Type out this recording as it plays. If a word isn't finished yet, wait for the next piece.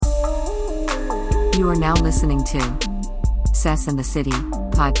You are now listening to Sess and the City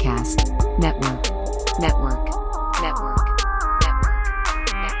Podcast Network. Network. Network.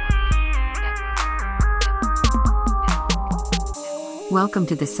 Network. Welcome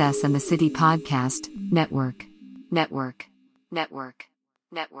to the Sess and the City Podcast Network. Network. Network.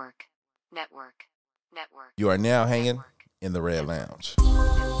 Network. Network. Network. You are now hanging in the Red Lounge.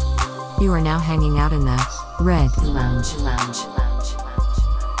 You are now hanging out in the Red Lounge.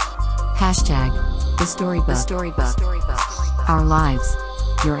 Hashtag the Storybook. Our lives,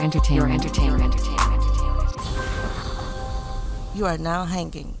 your entertainment. You are now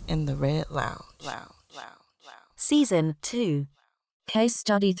hanging in the Red Lounge. Season 2. Case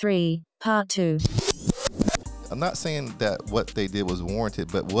Study 3, Part 2. I'm not saying that what they did was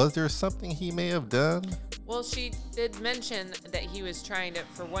warranted, but was there something he may have done? Well, she did mention that he was trying to,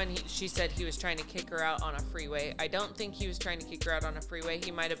 for one, she said he was trying to kick her out on a freeway. I don't think he was trying to kick her out on a freeway.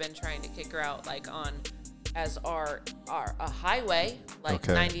 He might have been trying to kick her out like on as a highway, like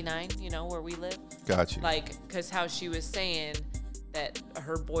Okay. 99, where we live. Got you. Like, because how she was saying that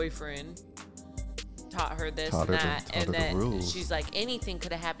her boyfriend taught her this Taught and her that, the and then rules. she's like, anything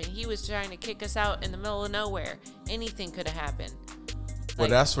could have happened. He was trying to kick us out in the middle of nowhere. Anything could have happened. Well,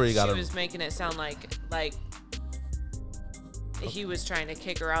 that's where you gotta. She was making it sound like he was trying to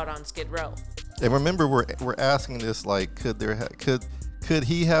kick her out on Skid Row. And remember, we're asking this like, could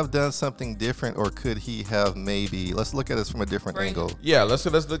he have done something different, or could he have maybe? Let's look at this from a different angle. Yeah, let's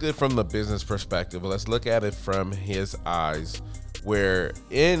look at it from the business perspective. Let's look at it from his eyes.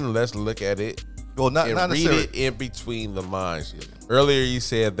 Let's look at it. Well, not and necessarily. read it in between the lines. Earlier, you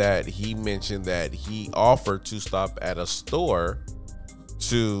said that he mentioned that he offered to stop at a store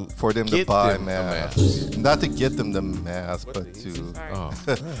For them to get buy them a masks. Not to get them the mask, but to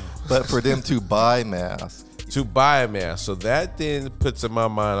but for them to buy masks. To buy a mask. So that then puts in my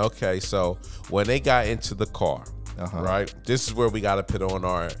mind, okay, so when they got into the car, right? This is where we got to put on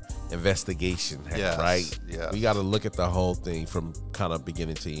our investigation hat, Yes, right? yes. We got to look at the whole thing from kind of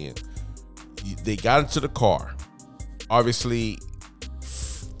beginning to end. They got into the car. Obviously,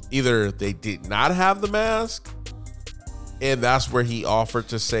 either they did not have the mask, and that's where he offered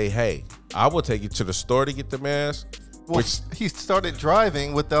to say, hey, I will take you to the store to get the mask. Well, he started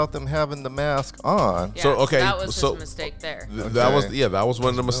driving without them having the mask on. Yeah, So, okay, that was so- his mistake there. That was one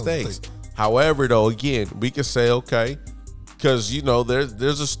of the mistakes. However, though, again, we could say, okay, because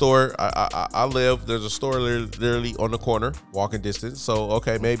there's a store. I live. There's a store literally on the corner, walking distance. So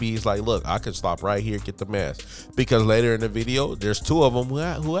okay, maybe he's like, look, I could stop right here, get the mask, because later in the video, there's two of them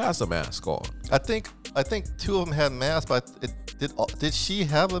who has a mask on. I think two of them had masks, but did she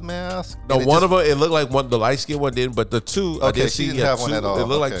have a mask? No, And one of them, it looked like the light skinned one didn't, but the two, I Okay, did she see, didn't have one at all. It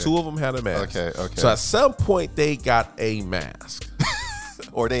looked Okay. like two of them had a mask. Okay. So at some point, they got a mask.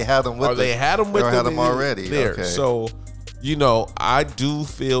 Or they had them with Or they had them with or them had them already. there. Okay. So, I do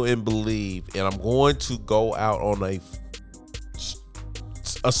feel and believe, and I'm going to go out on a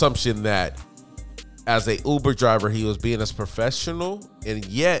assumption that as a Uber driver, he was being as professional and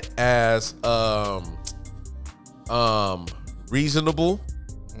yet as reasonable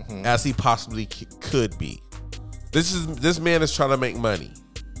as he possibly could be. This man is trying to make money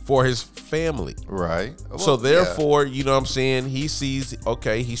for his family. Right. So Well, therefore, you know what I'm saying, he sees,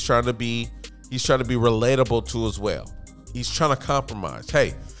 okay, he's trying to be relatable to as well. He's trying to compromise.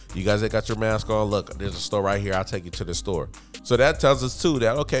 Hey, you guys that got your mask on, look, there's a store right here. I'll take you to the store. So that tells us too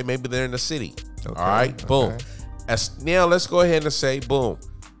that, okay, maybe they're in the city. Okay, All right, boom. Now let's go ahead and say, boom,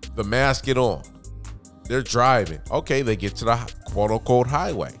 the mask get on. They're driving. Okay, they get to the quote unquote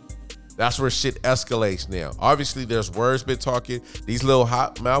highway. That's where shit escalates now. Obviously, there's words been talking. These little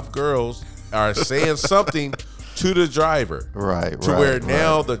hot mouth girls are saying something to the driver. Right. To where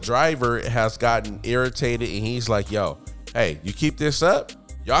now the driver has gotten irritated and he's like, yo, hey, you keep this up,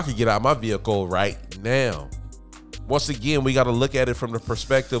 y'all can get out my vehicle right now. Once again, we got to look at it from the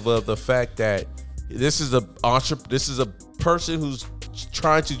perspective of the fact that this is a person who's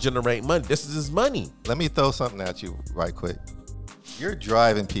trying to generate money. This is his money. Let me throw something at you right quick. You're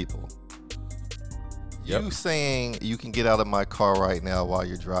driving people. Yep. You saying you can get out of my car right now while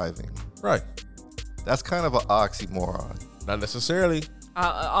you're driving. Right. That's kind of an oxymoron. Not necessarily.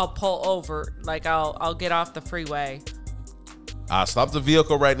 I'll pull over, like I'll get off the freeway. I'll stop the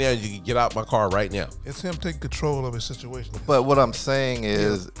vehicle right now and you can get out my car right now. It's him taking control of his situation. But what I'm saying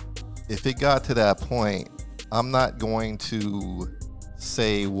is, if it got to that point, I'm not going to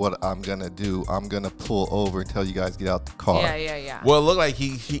say what I'm going to do. I'm going to pull over until you guys get out the car. Yeah. Well, it looked like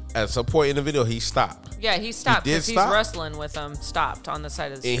he at some point in the video, he stopped. Yeah, he stopped did because he's stop. wrestling with them. Stopped on the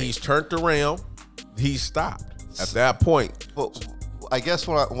side of the And street. he's turned around. He stopped. At that point, But I guess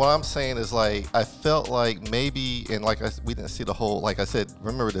what I'm saying is like I felt like maybe, and like we didn't see the whole. Like I said,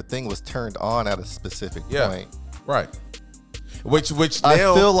 remember the thing was turned on at a specific point. Right. Which now I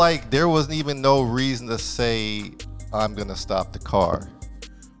feel like there wasn't even no reason to say I'm gonna stop the car.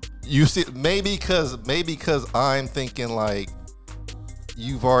 You see, maybe because I'm thinking like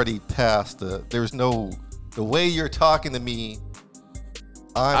you've already passed the way you're talking to me.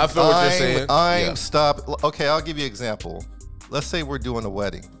 I feel what you're saying. I'm stopped. Okay, I'll give you an example. Let's say we're doing a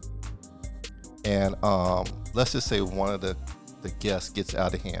wedding, and let's just say one of the guests gets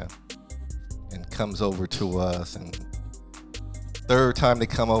out of hand and comes over to us, and third time they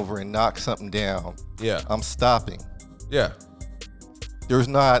come over and knock something down. Yeah. I'm stopping. Yeah. There's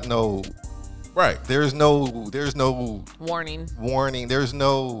not no right. There's no warning. There's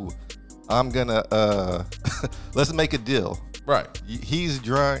no I'm gonna let's make a deal. Right. He's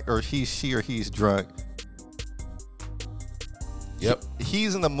drunk or he's drunk. Yep.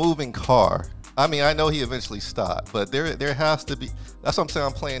 He's in a moving car. I mean, I know he eventually stopped, but there has to be. That's what I'm saying.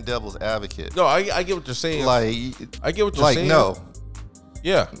 I'm playing devil's advocate. No, I get what you're saying. Like, I get what you're saying. No.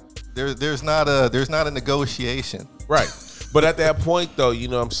 Yeah. There's not a negotiation. Right. But at that point, though, you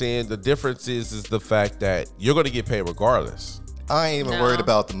know what I'm saying? The difference is the fact that you're going to get paid regardless. I ain't even worried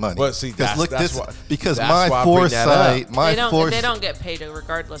about the money. But see, that's why, because that's my foresight, they don't get paid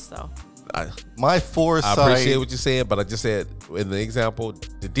regardless, though. My foresight. I appreciate what you're saying, but I just said in the example,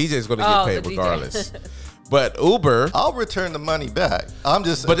 the DJ is going to get paid regardless. But Uber, I'll return the money back. I'm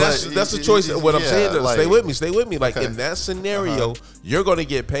just. But that's the choice. What I'm saying is, like, stay with me. Like in that scenario, you're going to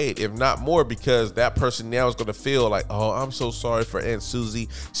get paid, if not more, because that person now is going to feel like, oh, I'm so sorry for Aunt Susie.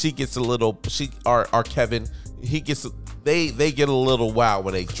 She gets a little. Our Kevin, he gets. They get a little wild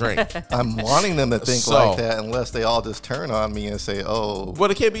when they drink. I'm wanting them to think like that, unless they all just turn on me and say, "Oh, well,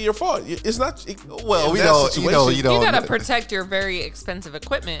 it can't be your fault. It's not." Well, you gotta protect your very expensive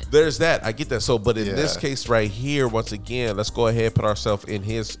equipment. There's that. I get that. So, but in this case right here, once again, let's go ahead and put ourselves in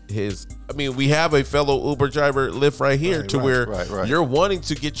his. I mean, we have a fellow Uber driver Lyft right here where you're wanting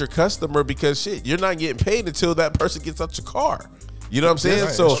to get your customer because shit, you're not getting paid until that person gets out your car. You know what I'm saying?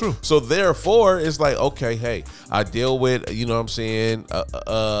 Right, so therefore, it's like, okay, hey, I deal with, you know what I'm saying,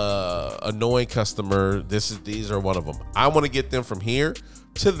 annoying customer. These are one of them. I want to get them from here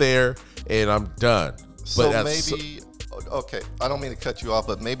to there, and I'm done. So maybe, okay, I don't mean to cut you off,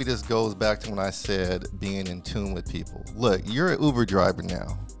 but maybe this goes back to when I said being in tune with people. Look, you're an Uber driver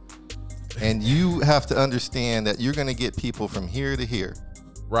now, and you have to understand that you're going to get people from here to here.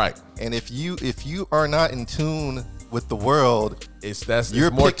 Right. And if you are not in tune with the world,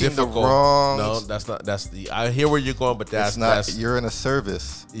 you're more picking difficult. The wrong. No, that's not. I hear where you're going, but that's not. You're in a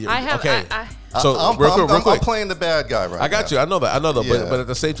service. Okay. I'm real quick. I'm playing the bad guy right now. I got you. I know that. Yeah. But at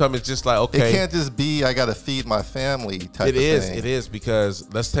the same time, it's just like, okay, it can't just be I got to feed my family type of thing. It is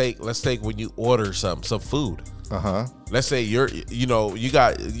because let's take when you order some food. Let's say you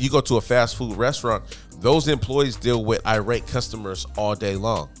go to a fast food restaurant. Those employees deal with irate customers all day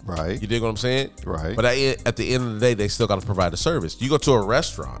long. Right. You dig what I'm saying? Right. But at the end of the day, they still got to provide a service. You go to a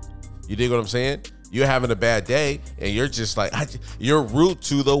restaurant. You dig what I'm saying? You're having a bad day, and you're just like, you're rude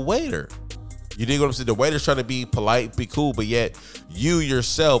to the waiter. You dig what I'm saying? The waiter's trying to be polite, be cool, but yet you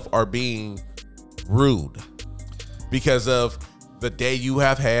yourself are being rude because of the day you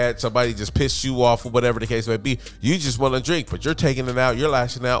have had. Somebody just pissed you off or whatever the case may be. You just want to drink, but you're taking it out. You're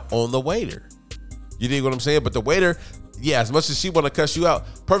lashing out on the waiter. You dig what I'm saying? But the waiter, as much as she want to cuss you out,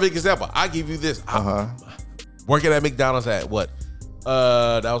 perfect example. I give you this. Working at McDonald's at what?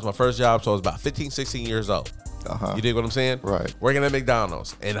 That was my first job, so I was about 15, 16 years old. You dig what I'm saying? Right. Working at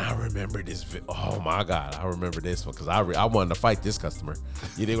McDonald's. And I remember this. Oh, my God. I remember this one because I wanted to fight this customer.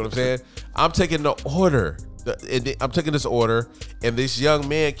 You dig what I'm saying? I'm taking the order. I'm taking this order, and this young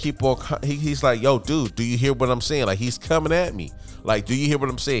man he's like, yo, dude, do you hear what I'm saying? Like, he's coming at me. Like, do you hear what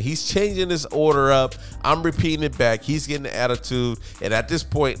I'm saying? He's changing this order up. I'm repeating it back. He's getting the attitude. And at this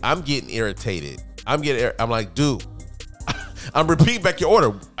point, I'm getting irritated. I'm like, dude, I'm repeating back your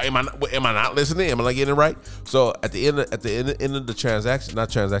order. Am I not listening? Am I not getting it right? So at the end of the transaction, not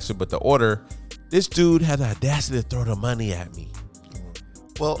transaction, but the order, this dude had the audacity to throw the money at me.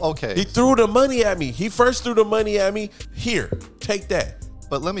 Well, okay. He threw the money at me. He first threw the money at me. Here, take that.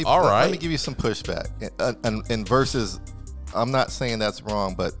 But let me give you some pushback. And versus, I'm not saying that's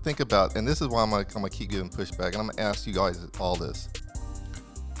wrong, but think about, and this is why I'm gonna keep giving pushback, and I'm gonna ask you guys all this.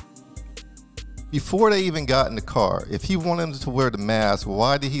 Before they even got in the car, if he wanted him to wear the mask,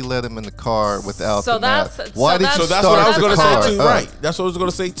 why did he let him in the car without the mask? That's what I was going to say too. Right. That's what I was going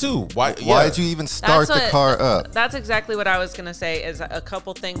to say too. Why did you even start the car up? That's exactly what I was going to say. Is a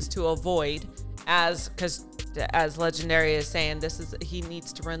couple things to avoid, because as Legendary is saying, he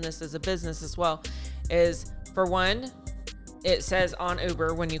needs to run this as a business as well, is for one, it says on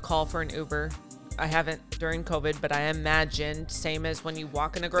Uber when you call for an Uber. I haven't during COVID, but I imagine same as when you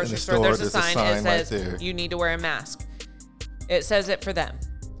walk in a grocery store, there's a sign that says you need to wear a mask. It says it for them.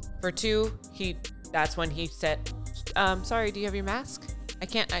 For two, that's when he said, sorry, do you have your mask? I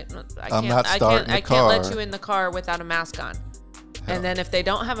can't let you in the car without a mask on. And then if they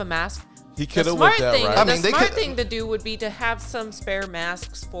don't have a mask, he could have went that right. The smart thing to do would be to have some spare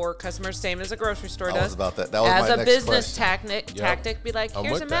masks for customers, same as a grocery store does. I was about that. That was as my a next business question. tactic, be like,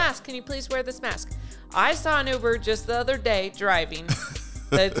 here's a mask. Can you please wear this mask? I saw an Uber just the other day driving.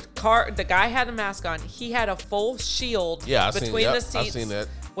 The guy had a mask on. He had a full shield between the seats I've seen that.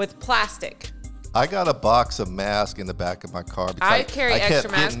 with plastic. I got a box of masks in the back of my car. Because I carry extra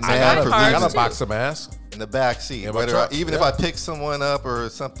masks. I got a box of masks in the back seat. If I pick someone up or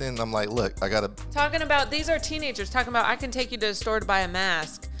something, I'm like, look, I got to. Talking about, these are teenagers talking about, I can take you to the store to buy a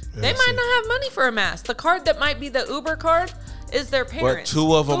mask. They might not have money for a mask. The card that might be the Uber card is their parents. But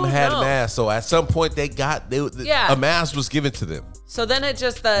two of them had masks, so at some point a mask was given to them. So then it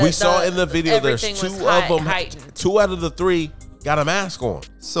just we saw in the video there's two of them. Heightened. 2 out of the 3 got a mask on.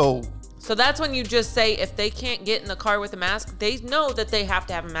 So that's when you just say, if they can't get in the car with a mask, they know that they have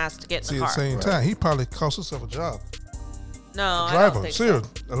to have a mask to get in the car. At the same time, he probably cost himself a job. No, I don't think so.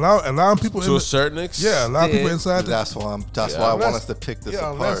 Allowing people to a certain extent. Yeah, allow people inside. That's why I want us to pick this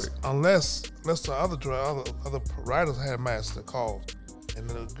apart. Unless the other riders had masks to call. And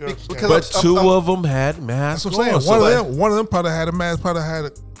the girls but two of them had masks. That's what I'm saying. One of them probably had a mask. Probably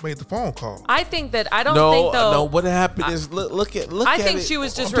made the phone call. I think that I don't think though. No, what happened is look at. I think she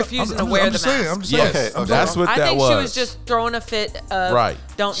was just refusing to wear the mask. Yes, that's what that was. I think she was just throwing a fit of right.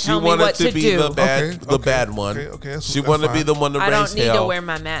 Don't tell me what to do. She wanted to be the bad one. She wanted to be the one to raise hell. I don't need to wear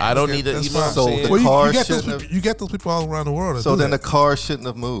my mask. I don't need to. You know what I'm saying? You get those people all around the world. So then the car shouldn't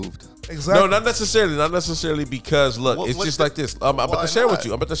have moved. Exactly. No, not necessarily because look, it's just like this. I'm about to share with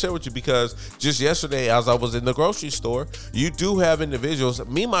you because just yesterday, as I was in the grocery store, you do have individuals.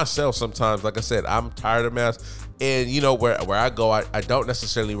 Me myself, sometimes, like I said, I'm tired of masks, and you know where I go, I don't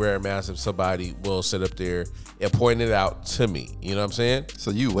necessarily wear a mask if somebody will sit up there and point it out to me. You know what I'm saying?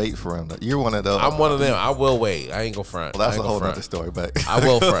 So you wait for him. You're one of those. I'm one of them. I will wait. I ain't gonna front. Well, that's a whole other story, but I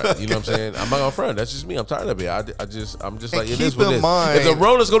will front. You know what I'm saying? I'm not gonna front. That's just me. I'm tired of it. I'm just like, it is what it is. If the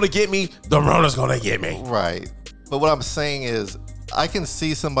Rona's gonna get me, the Rona's gonna get me. Right. But what I'm saying is, I can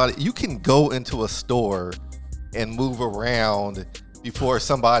see somebody. You can go into a store and move around before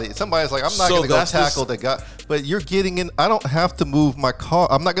somebody's like, I'm not going to go tackle the guy. But you're getting in. I don't have to move my car.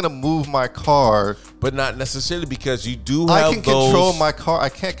 I'm not going to move my car. But not necessarily, because you do have I can control my car. I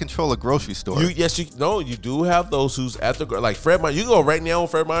can't control a grocery store. You do have those who's at the, like Fred Meyer. You go right now on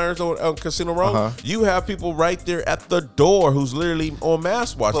Fred Meyer's on Casino Row. You have people right there at the door who's literally on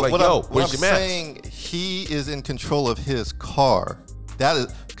mask watch. But like, where's your mask? I'm saying he is in control of his car. That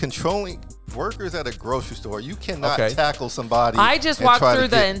is controlling workers at a grocery store. You cannot tackle somebody. I just walked through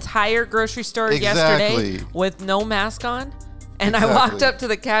the entire grocery store yesterday with no mask on, and I walked up to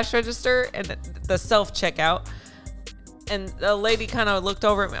the cash register and the self checkout, and the lady kind of looked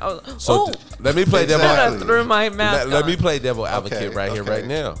over at me. Let me play devil. I threw my mask Let me play devil advocate here, right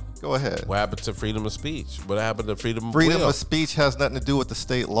now. Go ahead. What happened to freedom of speech? What happened to freedom of will? Freedom of speech has nothing to do with the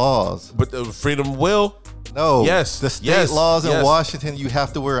state laws. But the freedom of will? No. Yes. The state laws in Washington, you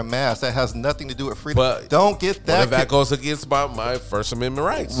have to wear a mask. That has nothing to do with freedom. But don't get that. What if that goes against my First Amendment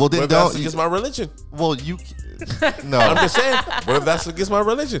rights? Well, then what if that's against my religion? Well, no. I'm just saying. What if that's against my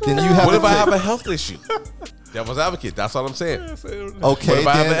religion? Then you have. What if I have a health issue? Devil's advocate. That's all I'm saying. Okay. What if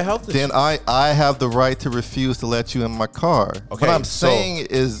I have a health issue? Then I have the right to refuse to let you in my car. Okay. What I'm saying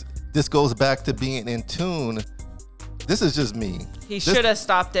is, this goes back to being in tune. This is just me. He should have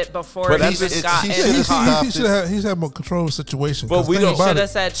stopped it before he got in the car. He's had more control of the situation. But we don't. Should have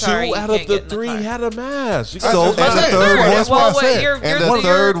said, sorry, 2 out of the 3 had a mask. And the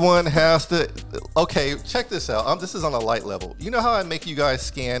third one has to. Okay, check this out. This is on a light level. You know how I make you guys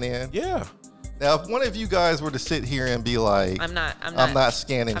scan in? Yeah. Now, if one of you guys were to sit here and be like, I'm not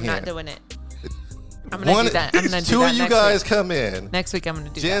scanning I'm here. not doing it. I'm going to do that. I'm going to do that. 2 of you guys come in. Next week, I'm going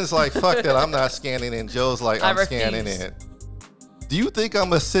to do Jen's that. like, fuck that. I'm not scanning in. Joe's like, I'm scanning in. Do you think I'm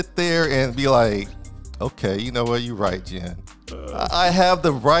going to sit there and be like, okay, you know what? You're right, Jen. I have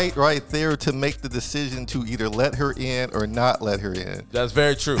the right there to make the decision to either let her in or not let her in. That's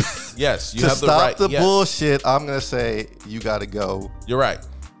very true. Yes, you to have the right. To stop the bullshit, I'm going to say, you got to go. You're right.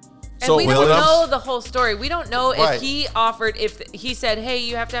 And we don't know the whole story. We don't know if he offered, if he said, hey,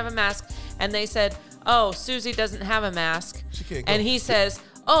 you have to have a mask. And they said, oh, Susie doesn't have a mask. She can't go. And he says,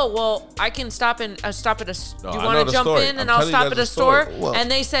 oh, well, I can stop at a. No, You I know want the to jump story. in and I'm I'll telling you stop guys at the a store? story. Well-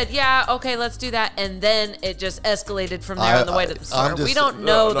 And they said, yeah, okay, let's do that. And then it just escalated from there on the way to the I'm store. just- We don't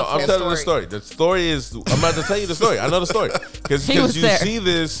know the full I'm telling you the story. The story is, I'm about to tell you the story. I know the story. Because He you was there. see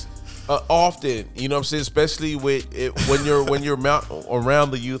this often, you know what I'm saying? Especially with it, when you're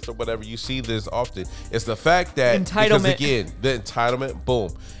around the youth or whatever, you see this often. It's the fact that, because Entitlement. again, the entitlement,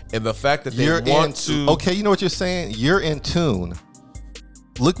 boom. And the fact that they You're want to. Okay, you know what you're saying? You're in tune.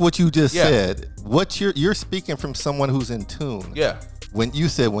 Look what you just Yeah. said. What you're speaking from someone who's in tune. Yeah. When you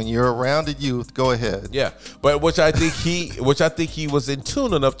said when you're around the youth, go ahead. Yeah, but which I think he was in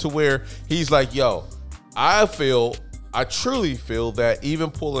tune enough to where he's like, yo, I truly feel that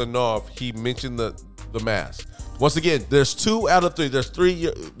even pulling off, he mentioned the mask. Once again, there's 2 out of 3.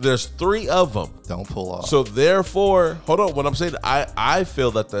 There's three of them. Don't pull off. So therefore, hold on. What I'm saying, I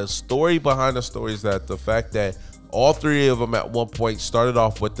feel that the story behind the story is that the fact that all 3 of them at one point started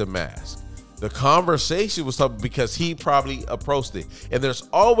off with the mask. The conversation was something because he probably approached it. And there's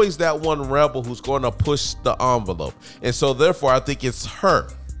always that one rebel who's going to push the envelope. And so therefore, I think it's her.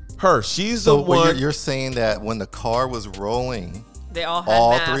 She's the so one. you're saying that when the car was rolling, They all had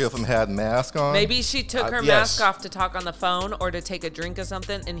all masks. 3 of them had masks on? Maybe she took her yes. mask off to talk on the phone or to take a drink or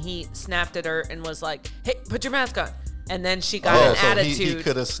something, and he snapped at her and was like, hey, put your mask on. And then she got an so attitude. he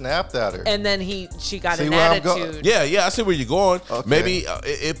could have snapped at her. And then she got See an where I'm going? attitude. Yeah, I see where you're going. Okay. Maybe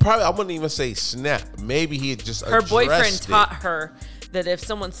it probably, I wouldn't even say snap. Maybe he had just Her boyfriend addressed it. taught her that if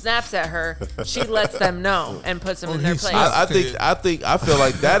someone snaps at her, she lets them know and puts them in their he place. snapped. I feel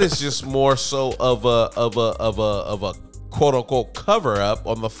like that is just more so of a quote unquote cover up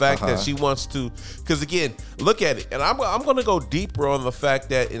on the fact that she wants to, because again, look at it, and I'm going to go deeper on the fact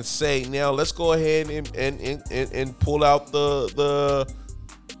that and say now let's go ahead and pull out the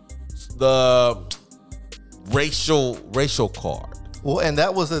racial card. Well, and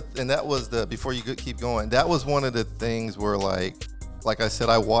that was the before you keep going. That was one of the things where like I said,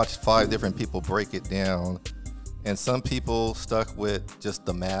 I watched 5 different people break it down, and some people stuck with just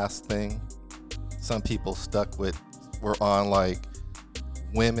the mask thing. Some people were on like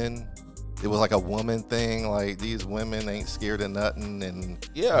women. It was like a woman thing. Like these women ain't scared of nothing, and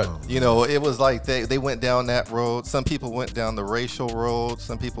Yeah. you know, it was like they went down that road. Some people went down the racial road.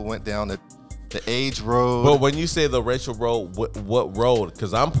 Some people went down the age road. But when you say the racial road, what road?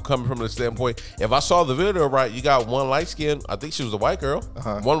 Because I'm coming from the standpoint, if I saw the video right, you got one light skin, I think she was a white girl,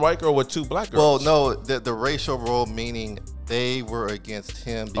 one white girl with 2 black Well, girls. no, the racial road meaning they were against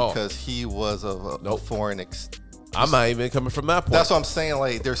him because he was of a foreign. I'm not even coming from that point. That's what I'm saying.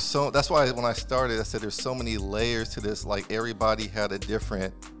 Like, that's why when I started, I said there's so many layers to this. Like, everybody had a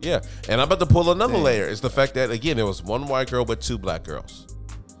different. Yeah, and I'm about to pull another Dang. layer. It's the fact that again, it was one white girl with 2 black girls.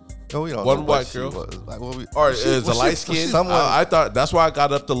 No, we don't One know white what she girl. was. Like, Or is a light skin? Someone, I thought that's why I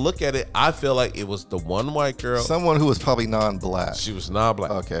got up to look at it. I feel like it was the one white girl. someone who was probably non-black. She was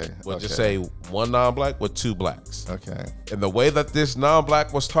non-black. Okay, We'll just okay. say one non-black with 2 blacks. Okay. And the way that this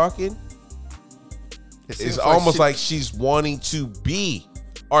non-black was talking, It seems it's almost she- like she's wanting to be,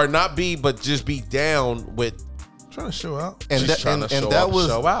 or not be, but just be down with. Trying to show out. and she's that, trying to and show that up, was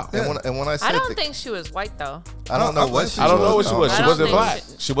show out. And when I said I don't the- think she was white though. I don't know what she I don't know what was. she was. I She don't wasn't think black.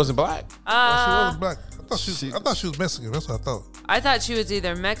 She wasn't black. She wasn't black. I thought she was Mexican. That's what I thought. I thought she was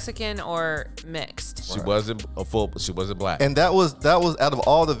either Mexican or mixed. She wasn't a full. She wasn't black. And that was out of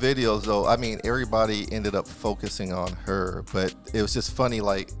all the videos though. I mean, everybody ended up focusing on her, but it was just funny.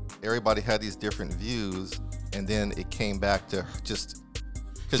 Like everybody had these different views, and then it came back to just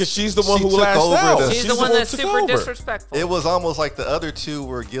Because she's the one she who took lashed over out. the- She's She's the one that's took super over. disrespectful. It was almost like the other 2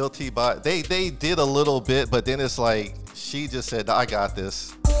 were guilty, but they did a little bit, but then it's like she just said, "I got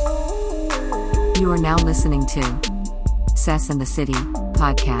this." You are now listening to Sess and the City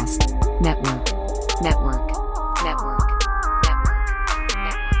Podcast Network. Network. Network. Network.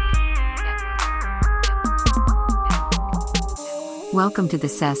 Welcome to the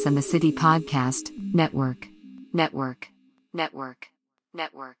Sess and the City Podcast Network. Network. Network.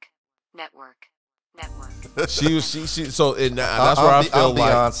 Network. Network. Network. She so and that's where I feel I'm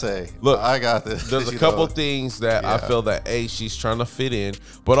like Beyonce. Look, I got this. there's a You couple know. things that I Yeah. feel that A, she's trying to fit in,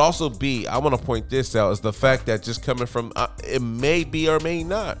 but also B, I want to point this out is the fact that just coming from it may be or may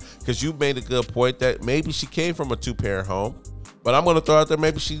not, because you made a good point that maybe she came from a 2-parent home, but I'm going to throw out there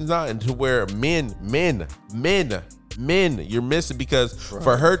maybe she's not, and to where men you're missing, because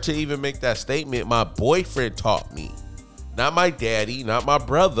for her to even make that statement, my boyfriend taught me. Not my daddy, not my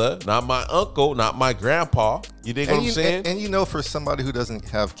brother, not my uncle, not my grandpa. You dig what I'm saying? And you know, for somebody who doesn't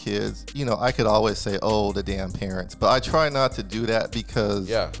have kids, you know, I could always say, "Oh, the damn parents," but I try not to do that because,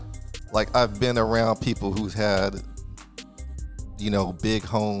 yeah. like, I've been around people who's had, big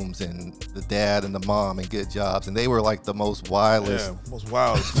homes and the dad and the mom and good jobs, and they were like the most wildest most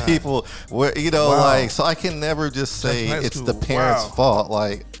wildest kind. people. Where Wow. so I can never just say High it's school. the parents' Wow. fault,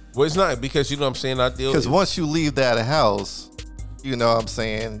 like Well, it's not, because you know what I'm saying. because once you leave that house, you know what I'm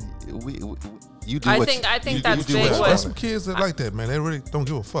saying, you do. I what think you that's do big what you what- There's want. some kids that like that, man. They really don't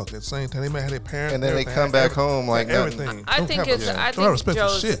give a fuck. At the same time, they might have their parents, And then they everything, come back every- home like nothing. everything. I Don't think have it's. a- I don't have think respect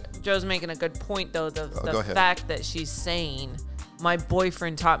for shit. Joe's making a good point though. The go ahead. fact that she's saying my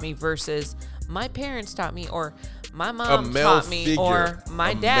boyfriend taught me versus my parents taught me, or my mom male taught me, figure. or my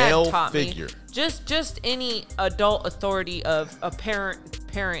A dad male taught figure. me. Just any adult authority of a parent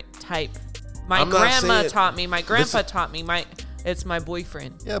type. My I'm not grandma saying- taught me. My grandpa Listen. taught me. It's my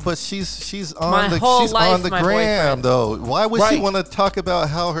boyfriend. Yeah, but she's My on the whole she's life, on the my gram boyfriend. though. Why would she Right. want to talk about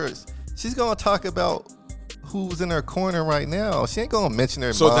how she's gonna talk about who's in her corner right now? She ain't gonna mention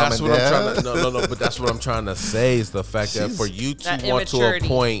her So mom that's and what dad. I'm trying to. No. But that's what I'm trying to say is the fact that for you to That want to a immaturity.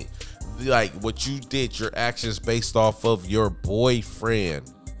 point, like what you did, your actions based off of your boyfriend.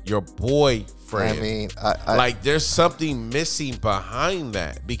 I mean, I Like there's something missing behind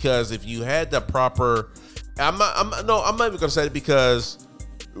that, because if you had the proper, I'm not even gonna say it, because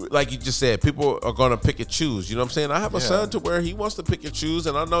like you just said, people are gonna pick and choose. You know what I'm saying? I have a Yeah. son to where he wants to pick and choose,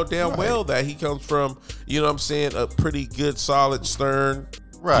 and I know damn well that he comes from, you know what I'm saying, a pretty good, solid, stern,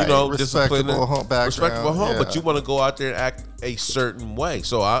 Right, you know, respectable disciplined, home background, respectable home. But yeah. you want to go out there and act a certain way.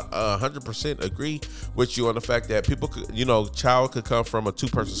 So I 100% agree with you on the fact that people could, child could come from a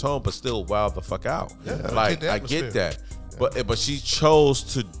 2-person's home, but still wild the fuck out. Like the I atmosphere. get that, but she chose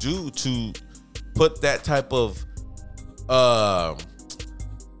to put that type of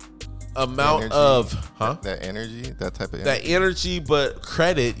amount energy, of that energy, that type of that energy. energy, but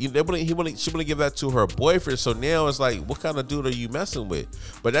credit. She wouldn't give that to her boyfriend. So now it's like, what kind of dude are you messing with?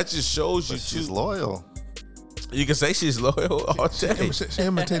 But that just shows you But she's too. loyal. You can say she's loyal all day. She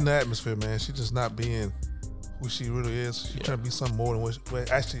imitating the atmosphere, man. She just not being who she really is. She's trying to be something more than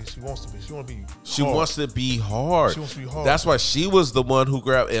what actually she wants to be. She want to be. She hard. wants to be hard. She wants to be hard. That's why she was the one who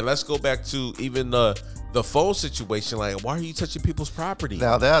grabbed. And let's go back to even the phone situation. Like, why are you touching people's property?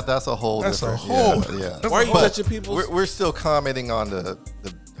 Now that's a whole That's a different. whole- Yeah. that's Why are you But touching people's? We're still commenting on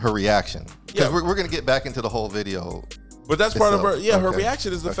her reaction, because Yeah. we're gonna get back into the whole video. But that's part of her. itself. Yeah, her Okay.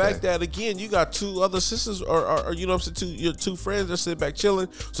 reaction is the Okay. fact that, again, you got 2 other sisters, or you know what I'm saying, your 2 friends that sit back chilling.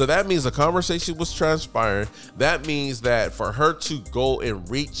 So that means the conversation was transpiring. That means that for her to go and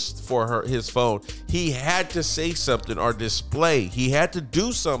reach for his phone, he had to say something or display. He had to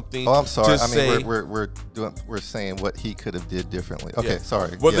do something. Oh, I'm sorry. To I mean, say, we're saying what he could have did differently. Okay, Yeah.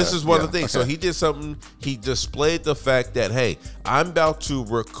 sorry. Well, Yeah, this is one of the yeah, things. So okay. he did something. He displayed the fact that, hey, I'm about to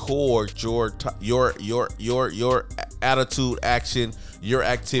record your attitude, action, your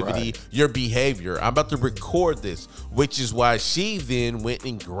activity, Right. your behavior. I'm about to record this, which is why she then went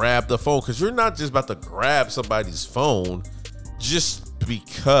and grabbed the phone. Because you're not just about to grab somebody's phone just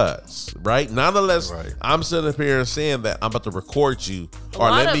because, right? Not unless Right. I'm sitting up here and saying that I'm about to record you, A or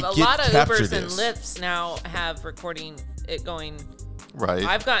lot let of me capture Ubers and this. Lyfts now have recording it going. Right.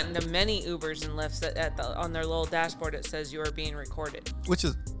 I've gotten to many Ubers and Lyfts that on their little dashboard it says you are being recorded. Which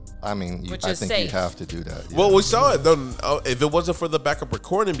is, I mean, Which I is think safe. you have to do that. Yeah. Well, we saw it though. If it wasn't for the backup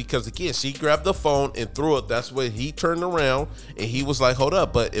recording, because again, she grabbed the phone and threw it. That's when he turned around and he was like, "Hold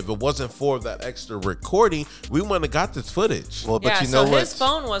up!" But if it wasn't for that extra recording, we wouldn't have got this footage. Well, but Yeah, you know so what? his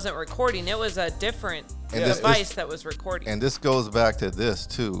phone wasn't recording. It was a different And this- device that was recording. And this goes back to this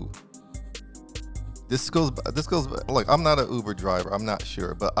too. This goes. Look, I'm not an Uber driver. I'm not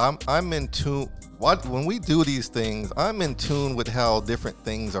sure, but I'm in tune. When we do these things, I'm in tune with how different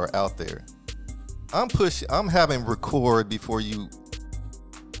things are out there. I'm having record before you.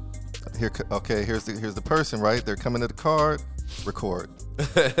 Okay. Here's the person, right? They're coming to the car. Record.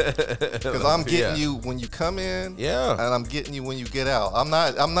 Because I'm getting you when you come in. Yeah. And I'm getting you when you get out. I'm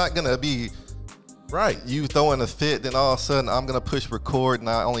not gonna be. Right. You throwing a fit, then all of a sudden I'm gonna push record and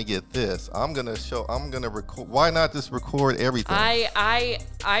I only get this. I'm gonna record. Why not just record everything? I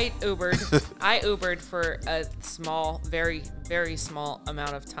Ubered. I Ubered for a small, very, very small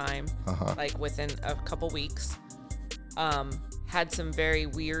amount of time, like within a couple weeks. Had some very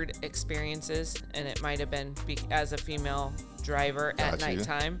weird experiences, and it might have been as a female driver at Got you.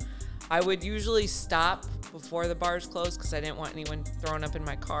 nighttime. I would usually stop before the bars closed because I didn't want anyone throwing up in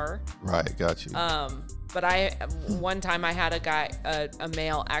my car. Right, got you. But one time I had a guy, a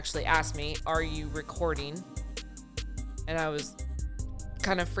male, actually ask me, "Are you recording?" And I was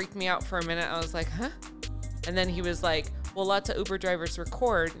kind of freaked me out for a minute. I was like, "Huh?" And then he was like, "Well, lots of Uber drivers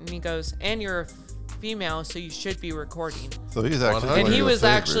record." And he goes, "And you're a female, so you should be recording. So he's actually. And doing he you a was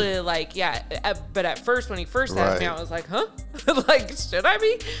favor. actually like, yeah. But at first, when he first asked me, Right. I was like, huh? Like, should I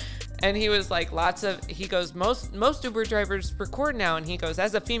be? And he was like, he goes, most Uber drivers record now. And he goes,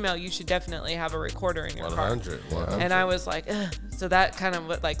 as a female, you should definitely have a recorder in your car. 100. And I was like, ugh. So that kind of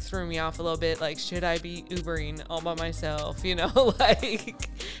what like threw me off a little bit. Like, should I be Ubering all by myself? You know, like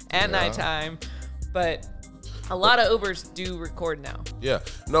at nighttime. But a lot of Ubers do record now. Yeah.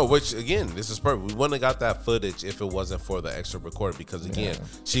 No, which again, this is perfect. We wouldn't have got that footage if it wasn't for the extra recording because again,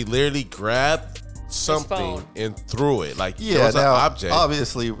 she literally grabbed something phone. and threw it. Like it Yeah, was an now object.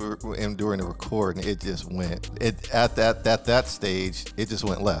 obviously during the recording, it just went. It at that stage, it just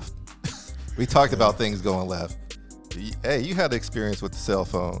went left. We talked about things going left. Hey, you had experience with the cell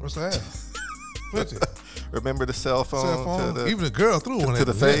phone. What's that? What's it? Remember the cell phone? Cell phone? To the, Even the girl threw one to at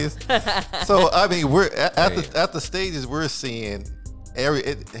the me. face. So I mean, we're at the stages we're seeing.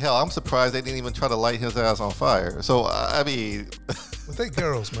 Hell, I'm surprised they didn't even try to light his ass on fire. So I mean, But they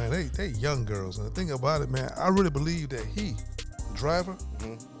girls, man. They young girls. And the thing about it, man, I really believe that he, the driver,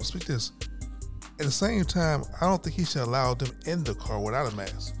 will speak this. At the same time, I don't think he should allow them in the car without a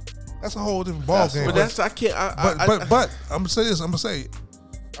mask. That's a whole different ball game. but that's I can't. But I'm gonna say this. I'm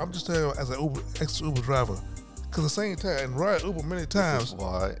just telling you as an ex-Uber driver, because the same time and ride Uber many times,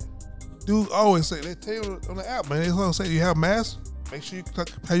 why? dudes always say they tell you on the app, man. They always say you have masks. Make sure you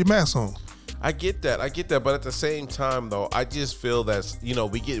have your mask on. I get that, but at the same time, though, I just feel that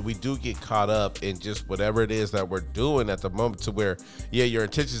we do get caught up in just whatever it is that we're doing at the moment. To where, yeah, your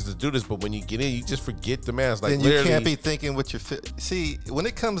intention is to do this, but when you get in, you just forget the mask. Like Then you literally, can't be thinking with your see when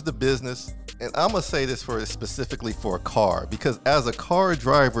it comes to business, and I'm gonna say this specifically for a car because as a car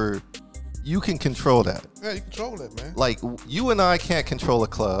driver, you can control that. Yeah, you control that, man. Like you and I can't control a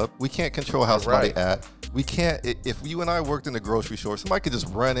club. We can't control how somebody Right. act. We can't. If you and I worked in the grocery store, somebody could just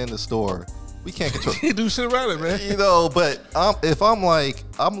run in the store. We can't control. You do shit around it, man. You know, but if I'm like,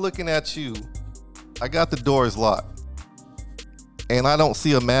 I'm looking at you, I got the doors locked, and I don't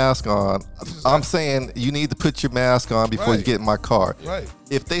see a mask on. I'm saying you need to put your mask on before you Right. get in my car. Right.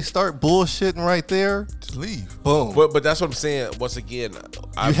 If they start bullshitting right there, Just leave. boom. But that's what I'm saying. Once again,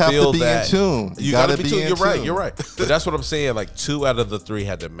 I You have to feel be in that tune. You You gotta gotta be be tuned. in You're right. tune. You're right. But that's what I'm saying. Like 2 out of the 3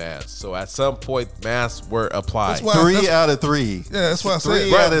 had the mask. So at some point, masks were applied. That's why- 3 out of 3. Yeah, that's why I said.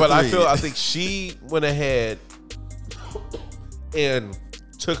 3 out Right, of but 3. I think she went ahead and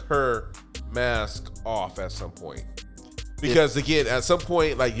took her mask off at some point. Because again, at some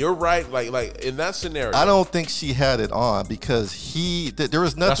point, like you're right, like in that scenario, I don't think she had it on because there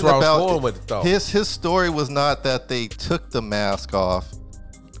was nothing where I was about going with it, though. His story was not that they took the mask off.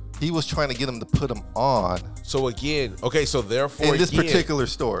 He was trying to get him to put them on So again, okay, so therefore in this again, particular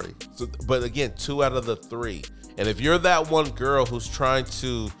story. So, but again, 2 out of the 3, and if you're that one girl who's trying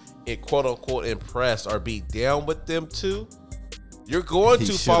to, quote unquote, impress or be down with them too, you're going He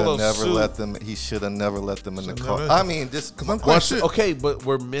to should have follow never suit. let them. He should have never let them in the Should've car. never- I mean, this. Because I'm quite sure. Okay, but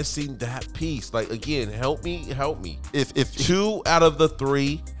we're missing that piece. Like again, help me. If 2 out of the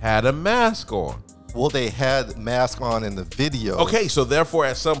 3 had a mask on. well, they had mask on in the video. Okay, so therefore,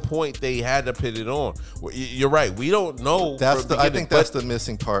 at some point, they had to put it on. You're right. We don't know. That's from the. I beginning, think that's but the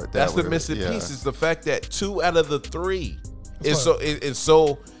missing part. that's the we're- missing yeah. piece. Is the fact that 2 out of the 3 is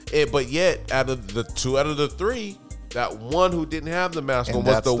right. but yet out of the 2 out of the 3, that one who didn't have the mask And on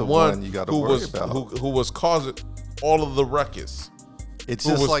was that's the the one one you gotta who worry was about. who was causing all of the ruckus. It's Who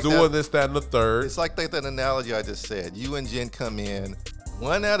just was like doing that. this, that, and the third. It's like that analogy I just said. You and Jen come in.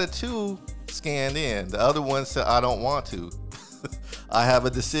 1 out of 2 scanned in. The other one said, "I don't want to." I have a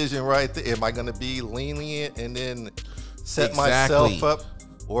decision right there. Am I going to be lenient and then set myself Exactly. up,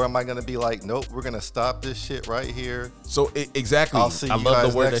 or am I going to be like, "Nope, we're going to stop this shit right here"? So exactly, I'll see I you love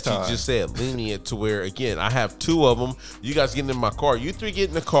guys the word next that you time. just said, lenient. To where again, I have 2 of them. You guys get in my car. You 3 get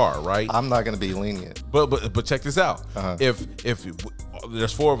in the car, right? I'm not going to be lenient. But check this out. Uh-huh. If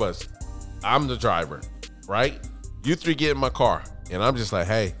there's 4 of us, I'm the driver, right? You 3 get in my car, and I'm just like,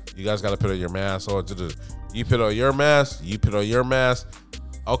 hey, you guys got to put on your mask. Or you put on your mask. You put on your mask.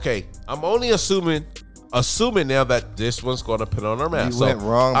 Okay, I'm only assuming now that this one's going to put on her mask. You went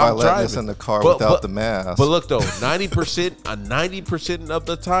wrong by I'm letting us driving. in the car But- without but- the mask. But look though, 90% of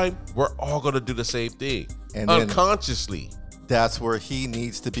the time, we're all going to do the same thing, And then- unconsciously. That's where he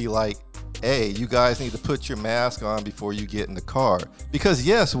needs to be like, hey, you guys need to put your mask on before you get in the car. Because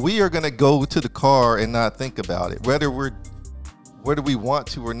yes, we are going to go to the car and not think about it. Whether we want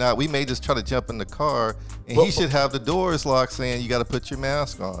to or not, we may just try to jump in the car, and he should have the doors locked saying you got to put your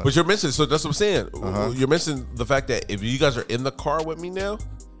mask on. But you're missing. So that's what I'm saying. Uh-huh. You're missing the fact that if you guys are in the car with me now,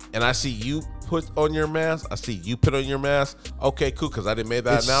 and I see you put on your mask, I see you put on your mask. Okay, cool, because I didn't make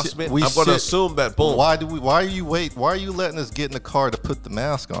that announcement. I'm going to assume that boom. Why are you letting us get in the car to put the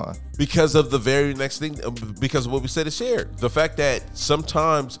mask on? Because of the very next thing, because of what we said is shared. The fact that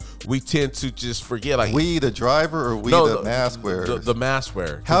sometimes we tend to just forget, like we the driver or we the mask wearers? The mask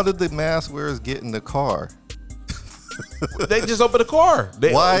wearer. How did the mask wearers get in the car? They just open the car.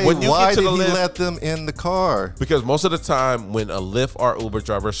 Why did he let them in the car? Because most of the time when a Lyft or Uber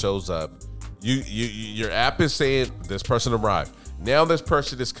driver shows up, your app is saying this person arrived. Now this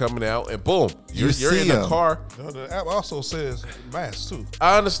person is coming out, and boom, you're in the car. The app also says mask too.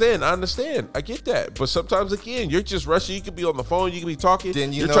 I understand. I get that. But sometimes, again, you're just rushing. You could be on the phone. You could be talking.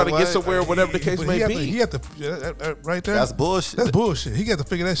 Then you're trying to get somewhere, whatever the case may be. He had to right there. That's bullshit. That's bullshit. He got to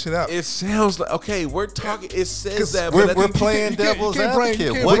figure that shit out. It sounds like, okay, we're talking. It says that. We're playing devil's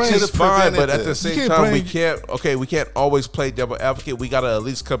advocate. What Which could is have fine, prevented but at the this? same time, we can't always play devil advocate. We got to at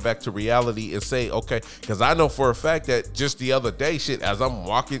least come back to reality and say, okay, because I know for a fact that just the other day, as I'm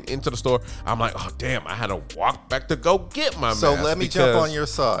walking into the store, I'm like, oh damn, I had to walk back to go get my mask. So let me jump on your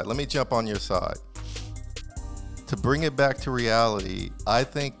side. To bring it back to reality, I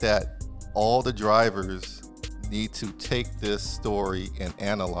think that all the drivers need to take this story and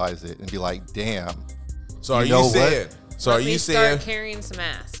analyze it and be like, damn. So are you saying? So Let me start carrying some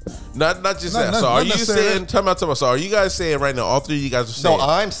masks. Not just that. So are you saying? Time out. So are you guys saying right now? All three of you guys are saying. No,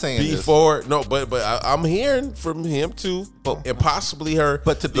 I'm saying before. This. No, but I'm hearing from him too, and possibly her.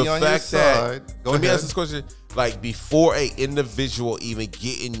 But to be on your side, let me ask this question: like before a individual even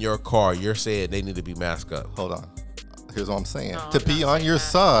get in your car, you're saying they need to be masked up. Hold on. Here's what I'm saying. To be on your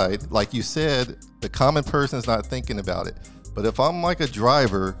side, like you said, the common person is not thinking about it. But if I'm like a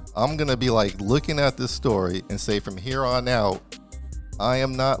driver, I'm going to be like looking at this story and say from here on out, I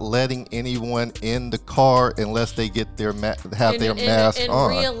am not letting anyone in the car unless they get their mask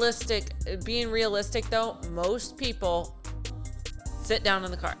on. Being realistic though, most people sit down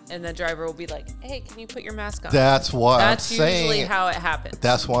in the car and the driver will be like, hey, can you put your mask on? That's what I'm saying. That's usually how it happens.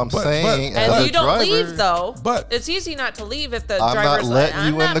 That's what I'm saying. And you don't leave though. But it's easy not to leave if the I'm driver's not like,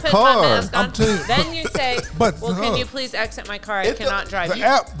 letting you in the putting my car. mask on. Then you say, well, can you please exit my car? I cannot drive.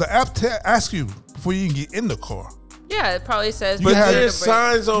 The app asks you before you can get in the car. Yeah, it probably says. But there's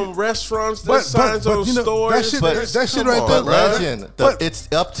signs on restaurants. There's signs on stores. That shit right there, legend.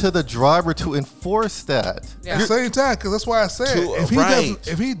 It's up to the driver to enforce that. Yeah. At the same time, because that's why I said if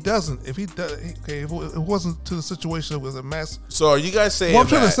it wasn't to the situation with a mask. So are you guys saying? What I'm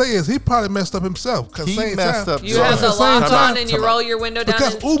trying to say is he probably messed up himself. He messed up. You have the locks on and you roll your window down.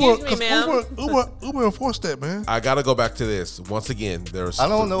 Because Excuse me, ma'am. Uber enforced that, man. I got to go back to this once again. I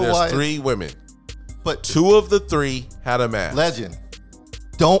don't know why. 3 women. But 2 of the 3 had a mask. Legend.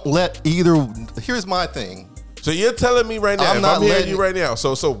 Don't let either. Here's my thing. So you're telling me right now, I'm hearing you right now.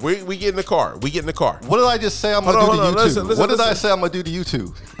 So we get in the car. We get in the car. What did I just say I'm going to do to YouTube? Listen, what did I say I'm going to do to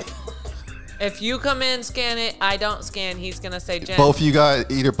YouTube? If you come in, scan it, I don't scan, he's going to say, Jen. Both of you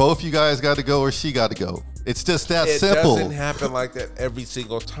guys got to go or she got to go. It's just that simple. It doesn't happen like that every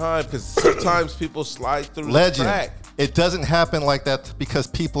single time because sometimes people slide through the crack. It doesn't happen like that because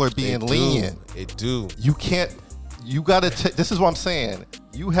people are being lenient. It do. You can't. You got to. This is what I'm saying.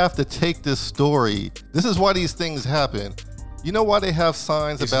 You have to take this story. This is why these things happen. You know why they have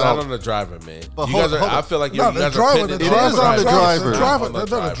signs it's about? It's not on the driver, man. But you guys are. I feel like you guys are pinning it is on the driver.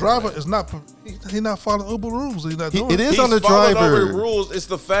 The driver is not. He's not following Uber rules. He's not doing it. It is on the driver. Uber rules. It's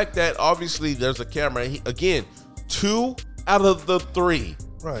the fact that obviously there's a camera. Again, 2 out of the 3.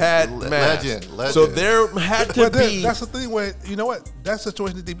 Right. Had masks. Legend. So there had to be. That's the thing where, you know what? That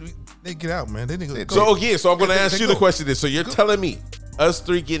situation, they get out, man. They didn't go. So again, I'm going to ask you the question. So you're telling me us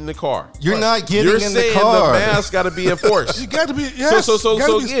 3 get in the car. You're not getting in the car. You're saying the mask got to be enforced. You got to be. Yes.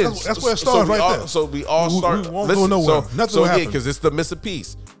 So again, that's where it starts right there. So we all start. We won't go nowhere. Nothing will happen. Because it's the missing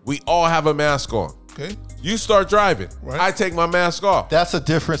piece. We all have a mask on. Okay. You start driving. Right. I take my mask off. That's a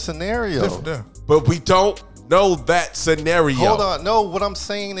different scenario. But we don't know that scenario. Hold on. No, what I'm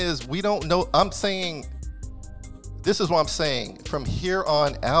saying is we don't know. I'm saying, this is what I'm saying. From here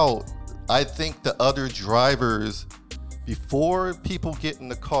on out, I think the other drivers, before people get in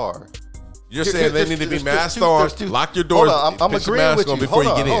the car. You're saying they need to be masked on, lock your doors, I'm agreeing with you. Before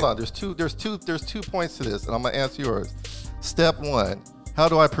you get in. Hold on. There's two points to this, and I'm going to answer yours. Step 1, how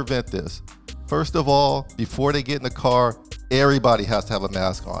do I prevent this? First of all, before they get in the car, everybody has to have a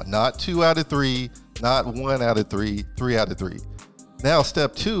mask on. Not 2 out of 3, not 1 out of 3, 3 out of 3. Now,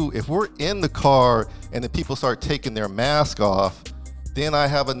 step 2, if we're in the car and the people start taking their mask off, then I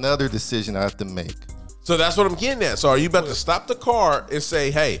have another decision I have to make. So that's what I'm getting at. So are you about to stop the car and say,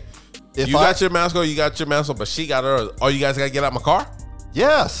 hey, got your mask on, you got your mask on, but she got her, oh, you guys got to get out of my car?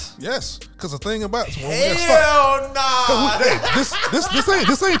 Yes. Yes, because the thing about it, when we got stuck, Hell nah. hey,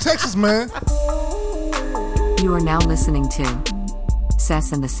 this ain't Texas, man. You are now listening to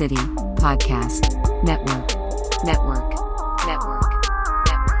Sess and the City Podcast Network. Network. Network. Network.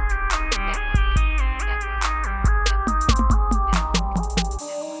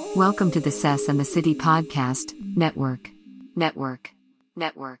 Welcome to the Sess and the City Podcast Network. Network.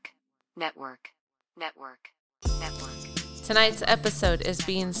 Network. Network. Network. Network. Tonight's episode is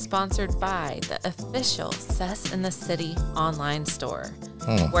being sponsored by the official Sess in the City online store,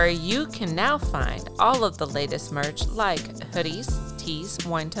 where you can now find all of the latest merch like hoodies, tees,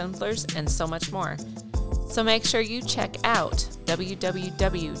 wine tumblers, and so much more. So make sure you check out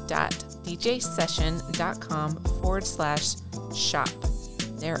www.djsession.com/shop.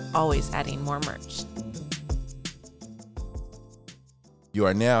 They're always adding more merch. You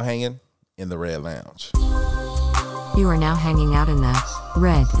are now hanging in the Red Lounge. You are now hanging out in the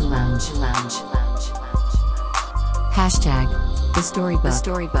Red Lounge. Hashtag the Storybook. The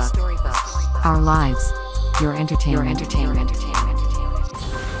Storybook. Our lives, your entertainment.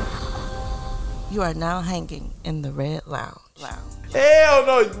 You are now hanging in the Red Lounge. Hell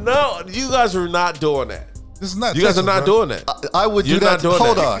no. You guys are not doing that. This is not. You guys Texas, are not bro. doing that. I would do You're that. not doing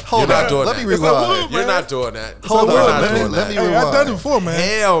Hold that. on. Hold You're on. not doing Let that. me It's like, rewind. whoa, You're man. not doing that. Hold You're on, not man. doing Let me that. Hey, I've done it rewind. before, man.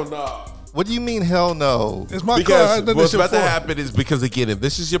 Hell no. What do you mean, hell no? It's my car. Because I've done what's this shit about to before. happen is because again, if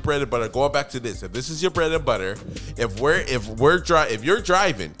this is your bread and butter, going back to this, if this is your bread and butter, if you're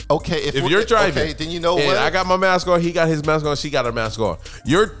driving, Okay, if we're- you're driving, okay, then you know and what? I got my mask on, he got his mask on, she got her mask on.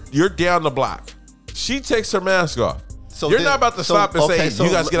 You're down the block. She takes her mask off. You're then- not about to stop and okay, say,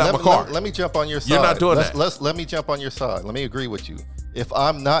 "You guys get out let my car." Let me jump on your side. You're not doing that. Let me jump on your side. Let me agree with you. If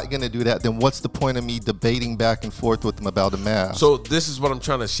I'm not going to do that, then what's the point of me debating back and forth with them about a mask? So this is what I'm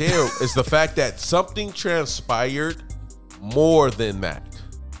trying to share is the fact that something transpired more than that.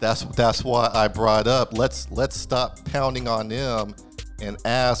 That's why I brought up. Let's stop pounding on them and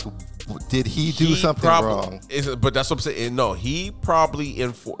ask, did he do something wrong? But that's what I'm saying. No, he probably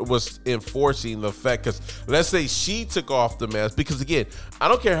was enforcing the fact, because let's say she took off the mask, because again, I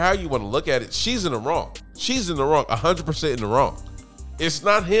don't care how you want to look at it, she's in the wrong. She's in the wrong, 100% in the wrong. It's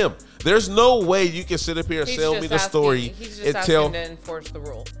not him. There's no way you can sit up here and sell me the story He's just and asking tell. to enforce the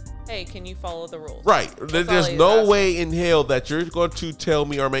rule. Hey, can you follow the rules? Right. That's all There's he's no asking. way in hell that you're going to tell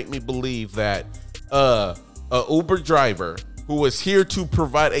me or make me believe that a Uber driver who is here to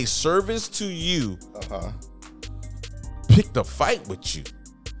provide a service to you picked a fight with you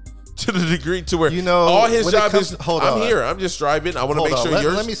to the degree to where You know, all his when it job comes is, to- hold I'm on. here. I'm just driving. I want to make sure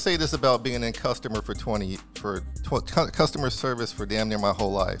yours. Let me say this about being in customer customer service for damn near my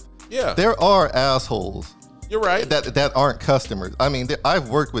whole life. Yeah. There are assholes You're right. that aren't customers. I mean, I've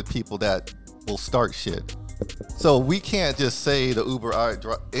worked with people that will start shit. So we can't just say the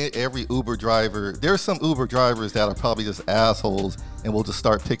every Uber driver. There's some Uber drivers that are probably just assholes and will just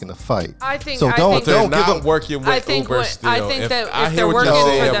start picking a fight. I think- so. I Don't think- They're don't give not them. working with I think Uber still. I think that I if hear they're what working you're for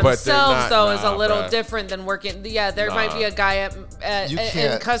saying, but they're themselves, not- though, is a nah, little bruh. different than working. Yeah, there might be a guy in You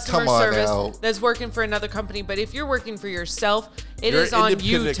can't- customer come on service now. that's working for another company. But if you're working for yourself, it You're is on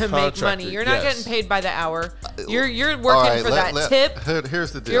you independent to make money. contractor, You're not yes. getting paid by the hour. You're All working right, for that tip.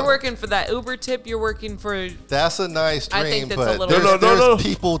 Here's the deal. You're working for that Uber tip. You're working for. That's a nice I dream, think that's a but little- there's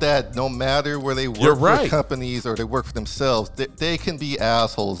people that no matter where they You're work for right. companies or they work for themselves, they can be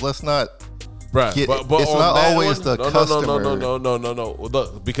assholes. Let's not. Bruh, It's on not that always one- the no. customer.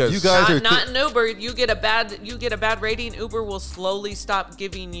 Look, because You guys are Not an Uber. You get a bad rating. Uber will slowly stop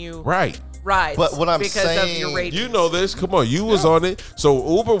giving you right. rides. But what I'm because of your saying- ratings. You know this. Come on, you was on it.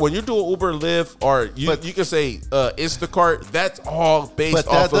 So Uber, when you're doing Uber, Lyft, or you can say Instacart, that's all based But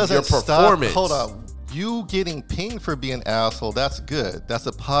that off of doesn't your stop. performance. Hold on. You getting pinged for being an asshole, that's good. That's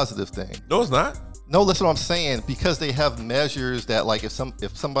a positive thing. No, it's not. No, listen what I'm saying. Because they have measures that, like, if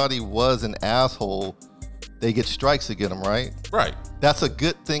somebody was an asshole, they get strikes to get them, right? Right. That's a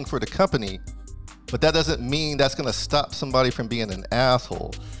good thing for the company. But that doesn't mean that's going to stop somebody from being an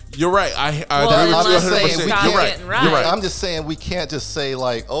asshole. You're right. I Well, agree with you unless 100%. they You're stop right. getting right. You're right. I'm just saying we can't just say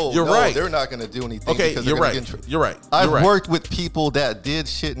like, oh, You're no, right. they're not going to do anything. Okay, because you're they're right. gonna get in tr- You're right. I've You're right. worked with people that did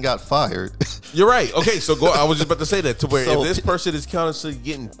shit and got fired. You're right. Okay, so I was just about to say that to where So- if this person is constantly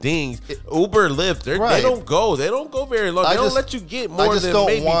getting dinged, Uber, Lyft, they Right. don't go. They don't go very long. They don't let you get more than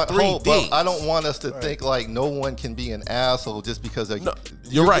maybe 3 dings. I don't want us to think like no one can be an asshole just because of No,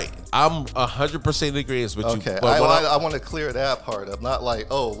 you're right. I'm 100% in agreement with you. Okay, But when I want to clear that part up. Not like,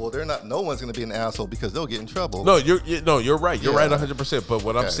 oh, well, they're not. No one's going to be an asshole because they'll get in trouble. No, you're right. You're Yeah. right 100%. But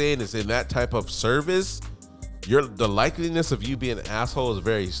what I'm Okay. saying is in that type of service, the likeliness of you being an asshole is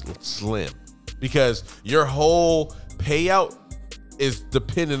very slim because your whole payout is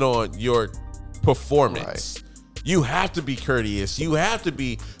dependent on your performance. Right. You have to be courteous. You have to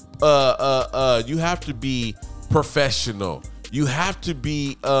be you have to be professional. You have to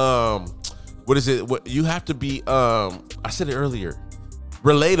be what is it? What you have to be I said it earlier.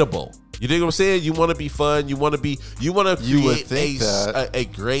 Relatable. You dig what I'm saying? You want to be fun. You want to create a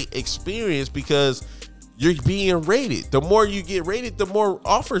great experience because you're being rated. The more you get rated, the more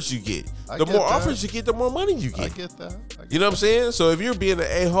offers you get. The more offers you get, the more money you get. I get that. You know what I'm saysaying? So if you're being an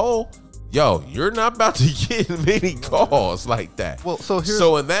a-hole, yo, you're not about to get many calls like that. Well,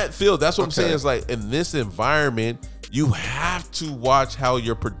 so in that field, that's what I'm saying is like in this environment, you have to watch how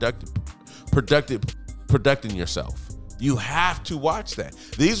you're producing yourself. You have to watch that.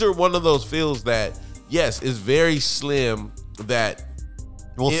 These are one of those fields that, yes, is very slim that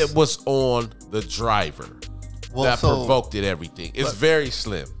it was on the driver that provoked it. Everything. It's very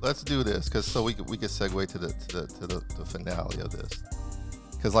slim. Let's do this because we could segue to the finale of this.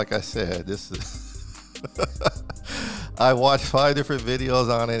 Because like I said, this is I watched 5 different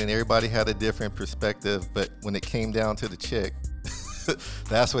videos on it and everybody had a different perspective. But when it came down to the chick,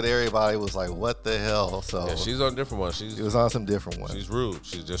 that's what everybody was like, what the hell? So yeah, she's on a different one. She was on some different one. She's rude.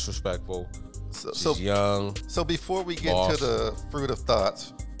 She's disrespectful. She's young. So before we get to the fruit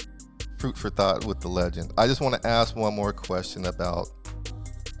for thought with the legend, I just want to ask one more question about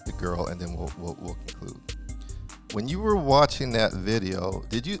the girl, and then we'll conclude. When you were watching that video,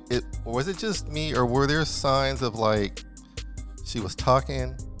 was it just me, or were there signs of like she was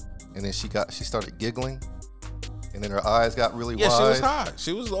talking, and then she started giggling? And then her eyes got really wide. Yeah, she was hot.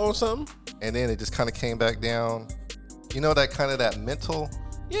 She was on something. And then it just kind of came back down. You know, that kind of that mental.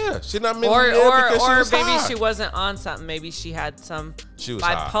 Yeah, she's not mentally or maybe high. she wasn't on something. Maybe she had some she was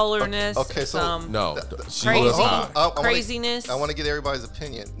bipolarness. Okay, so some craziness. I want to get everybody's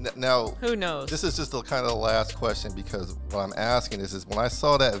opinion. Now, who knows? This is just the kind of the last question because what I'm asking is when I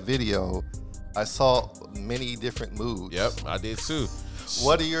saw that video, I saw many different moods. Yep, I did too.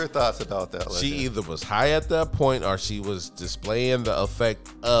 What are your thoughts about that, Legend? She either was high at that point or she was displaying the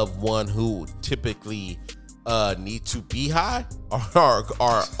effect of one who typically need to be high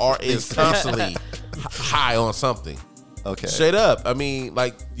or is constantly high on something. Okay. Straight up. I mean,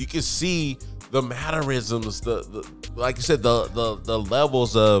 like you can see the mannerisms, the like you said, the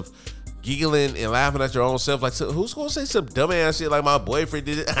levels of giggling and laughing at your own self. Like, so who's gonna say some dumbass shit like my boyfriend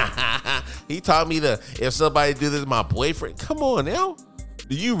did it? He taught me to, if somebody do this, my boyfriend. Come on now.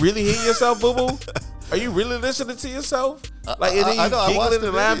 Do you really hear yourself, boo boo? Are you really listening to yourself? Like, and then you giggling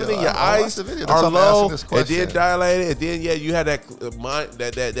and laughing, and your eyes are low, and then dilated, and then you had that mind,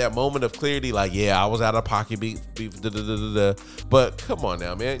 that moment of clarity. Like, yeah, I was out of pocket, but come on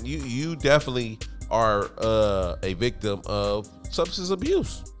now, man, you definitely are a victim of substance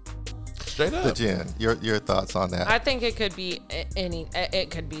abuse. Straight up. Jen, your thoughts on that? I think it could be any. It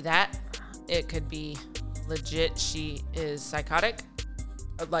could be that. It could be legit. She is psychotic,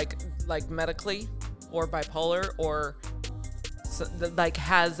 like medically, or bipolar, or like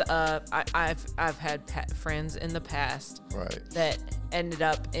has I've had friends in the past that ended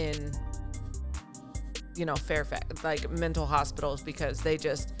up in Fairfax, like mental hospitals because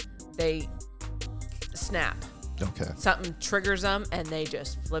they snap. Okay. Something triggers them and they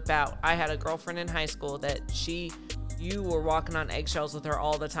just flip out. I had a girlfriend in high school that you were walking on eggshells with her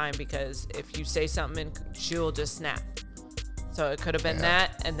all the time because if you say something, she'll just snap. So it could have been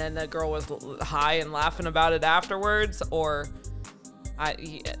that, and then the girl was high and laughing about it afterwards, or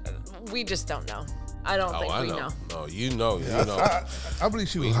we just don't know. I don't think we know. No, you know. I believe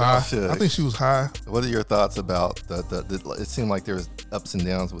she was high. I think she was high. What are your thoughts about the it seemed like there was ups and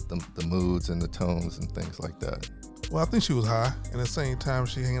downs with the moods and the tones and things like that. Well, I think she was high, and at the same time,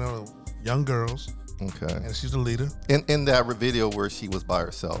 she hanging out with young girls. Okay. And she's the leader. In that video where she was by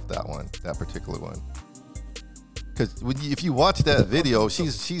herself, that particular one. Because if you watch that video,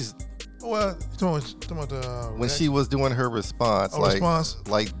 she's. Well, talking about the when she was doing her response,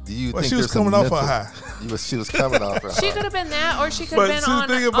 like, do you think she was coming off her high? She was coming off her high. She could have been that, or she could have been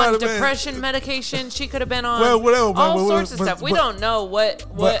on depression medication. She could have been on all sorts of stuff. We don't know what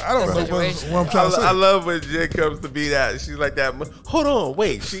I don't know what I'm trying to say. I love when Jen comes to be that. She's like that. Hold on,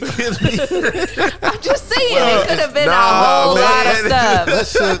 wait. She gives me. I'm just saying it could have been a whole lot of stuff.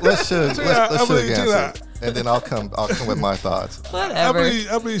 Let's should answer. And then I'll come with my thoughts. Whatever.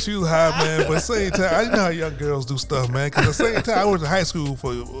 I believe she was high, man. But at the same time, I know how young girls do stuff, man. Because at the same time, I went to high school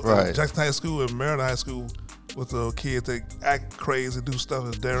Jackson High School and Maryland High School with the kids that act crazy, do stuff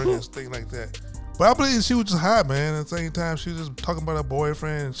as daring and things like that. But I believe she was just high, man. At the same time, she was just talking about her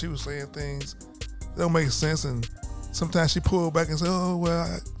boyfriend, and she was saying things that don't make sense. And sometimes she pulled back and said, "Oh well,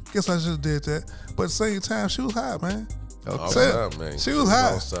 I guess I should have did that." But at the same time, she was high, man. Okay. Oh, Say- something, man. she was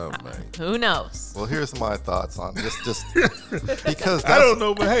high. Oh, something, man. Who knows? Well, here's my thoughts on just because I don't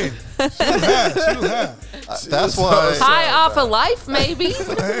know, but hey, she was high. She was high. that's why High off of life, maybe. Hey,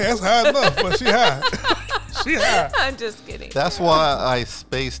 that's high enough, but she high. She high. I'm just kidding. that's why I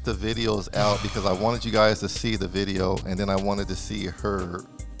spaced the videos out, because I wanted you guys to see the video, and then I wanted to see her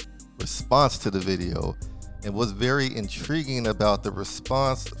response to the video. And what's very intriguing about the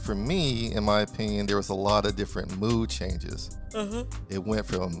response for me, in my opinion, there was a lot of different mood changes. It went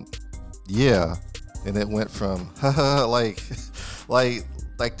from yeah, and it went from like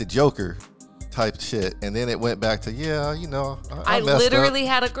the Joker type shit, and then it went back to yeah, you know, I I messed literally up.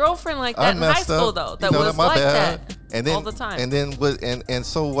 had a girlfriend like I that in high messed school, up. though, You that know, was my like bad. that And then, all the time. And then and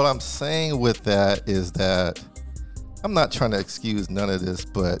so what I'm saying with that is that I'm not trying to excuse none of this,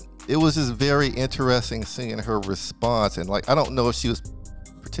 but it was just very interesting seeing her response. And like, I don't know if she was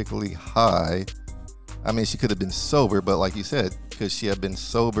particularly high. I mean, she could have been sober, but like you said, could she have been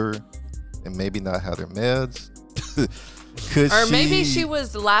sober and maybe not had her meds? Or maybe she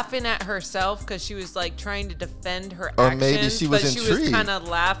was laughing at herself because she was like trying to defend her Or actions. maybe she was but she was intrigued. kind of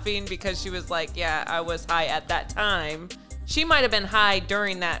laughing because she was like, yeah, I was high at that time. She might have been high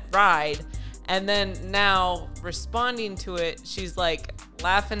during that ride. And then now responding to it, she's like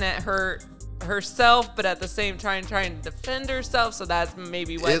laughing at herself, but at the same time trying to defend herself. So that's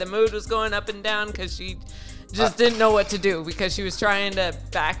maybe why the mood was going up and down, because she just didn't know what to do, because she was trying to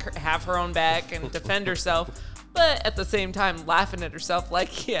have her own back and defend herself. But at the same time, laughing at herself,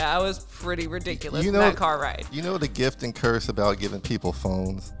 like, yeah, I was pretty ridiculous in that car ride. You know the gift and curse about giving people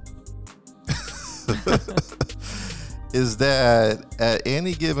phones? Is that at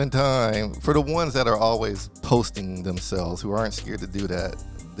any given time, for the ones that are always posting themselves, who aren't scared to do that,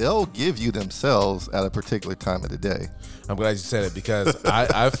 they'll give you themselves at a particular time of the day. I'm glad you said it, because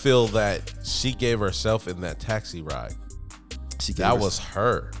I feel that she gave herself in that taxi ride. That was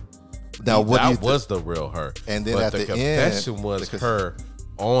her. Now, what that was the real her. And then but at the the confession end, was her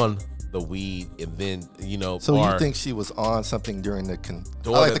on the weed, and then So or you think she was on something during the I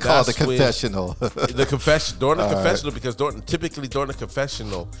During like to call it the that's when- confessional. the confession during the All confessional, because typically during the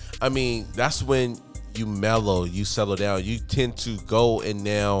confessional, I mean, that's when you mellow, you settle down, you tend to go and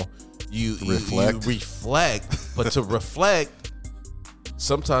now you reflect. But to reflect,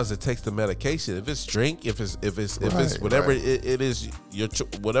 sometimes it takes the medication. If it's drink, if it's whatever right. it is,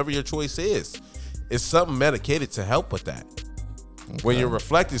 whatever your choice is, it's something medicated to help with that. When you're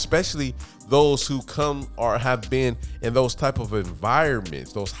reflecting, especially those who come or have been in those type of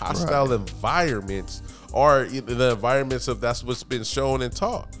environments, those hostile environments, or the environments of that's what's been shown and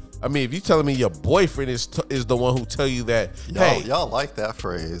taught. I mean, if you telling me your boyfriend is the one who tell you that, y'all like that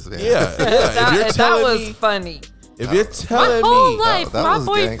phrase, man. yeah. If you're that telling was me, funny. if you're telling My whole me, life, that my was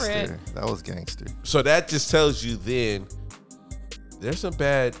boyfriend. gangster. That was gangster. so that just tells you then there's some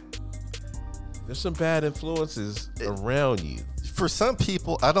bad influences around you. For some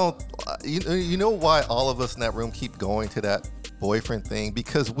people, I don't. You know why all of us in that room keep going to that boyfriend thing?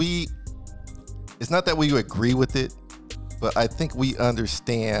 Because it's not that we agree with it, but I think we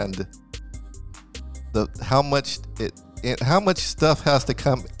understand how much stuff has to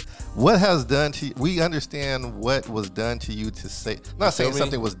come. What has done to you? We understand what was done to you to say. I'm not saying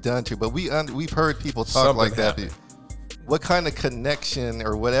something was done to you, but we've heard people talk Something like that. happened. What kind of connection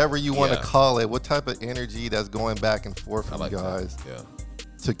or whatever you want to call it, what type of energy that's going back and forth from you guys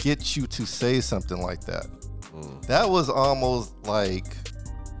to get you to say something like that. That was almost like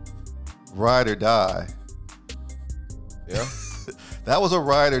ride or die. Yeah. That was a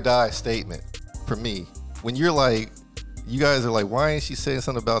ride or die statement for me. When you're like, you guys are like, why ain't she saying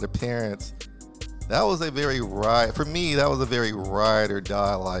something about her parents? That was a very for me, that was a very ride or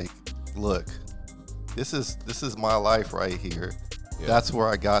die, like, look, this is my life right here. Yeah. That's where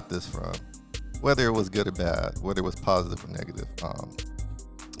I got this from. Whether it was good or bad, whether it was positive or negative.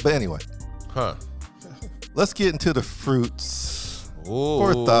 But anyway. Let's get into the fruits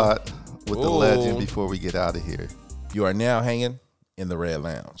for thought with the legend before we get out of here. You are now hanging in the Red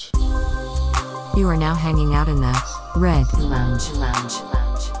Lounge. You are now hanging out in the Red Lounge.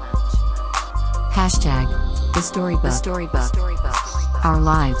 Hashtag the Storybook. Our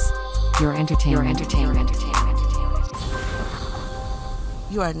lives, your entertainment.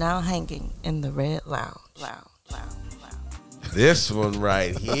 You are now hanging in the Red Lounge. This one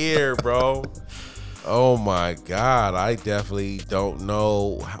right here, bro. Oh my God. I definitely don't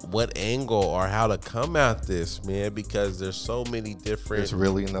know what angle or how to come at this, man, because there's so many different. There's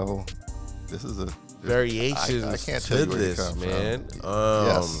really no. This is a variations I can't tell to you where this, you come man. From.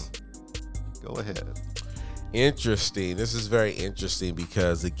 Yes. Go ahead. Interesting. This is very interesting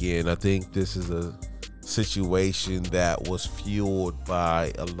because, again, I think this is a situation that was fueled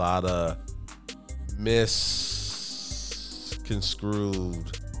by a lot of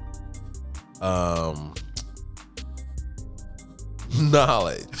misconstrued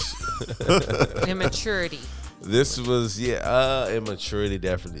knowledge. Immaturity. This was immaturity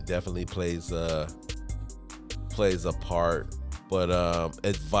definitely plays a part, but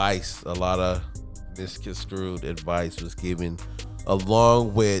advice, a lot of misconstrued advice was given,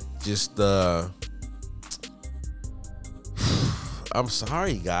 along with just I'm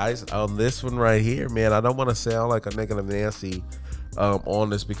sorry guys on this one right here, man. I don't want to sound like a negative Nancy on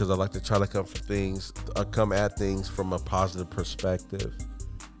this, because I like to try to come at things from a positive perspective.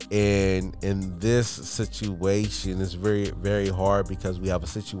 And in this situation, it's very, very hard, because we have a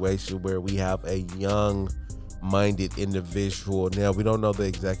situation where we have a young-minded individual. Now, we don't know the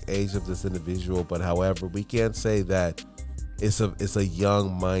exact age of this individual, but however, we can say that it's a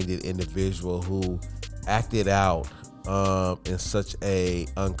young-minded individual who acted out in such a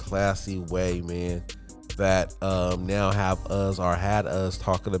unclassy way, man, that now had us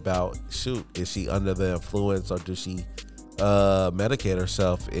talking about, shoot, is she under the influence, or does she medicate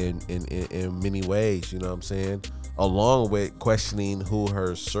herself in many ways, you know what I'm saying? Along with questioning who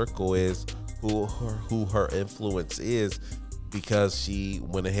her circle is, who her influence is, because she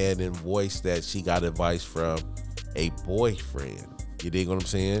went ahead and voiced that she got advice from a boyfriend. You dig what I'm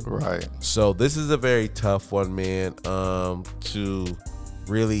saying? Right. So this is a very tough one, man, to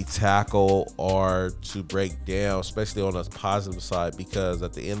really tackle or to break down, especially on a positive side, because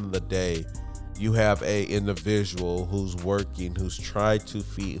at the end of the day, you have a individual who's working, who's trying to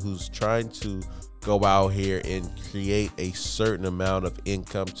go out here and create a certain amount of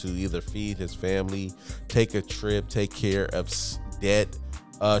income to either feed his family, take a trip, take care of debt,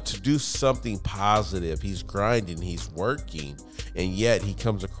 to do something positive. He's grinding, he's working, and yet he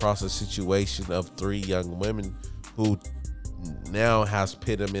comes across a situation of 3 young women who now has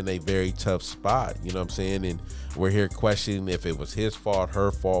put him in a very tough spot, you know what I'm saying? And we're here questioning if it was his fault,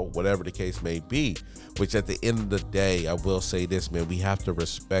 her fault, whatever the case may be, which at the end of the day, I will say this, man, we have to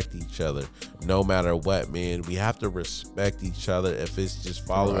respect each other no matter what, man. We have to respect each other. If it's just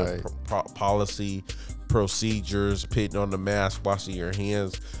following policy, procedures, putting on the mask, washing your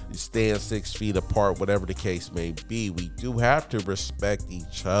hands, staying 6 feet apart, whatever the case may be, we do have to respect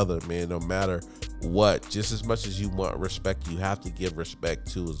each other, man, no matter what. Just as much as you want respect, you have to give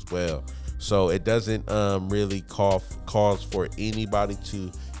respect too as well. So it doesn't really cause for anybody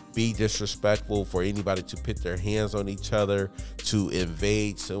to be disrespectful, for anybody to put their hands on each other, to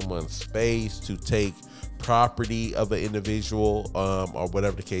invade someone's space, to take property of an individual, or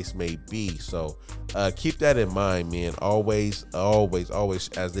whatever the case may be. So keep that in mind, man. Always,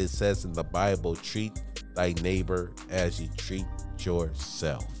 as it says in the Bible, treat thy neighbor as you treat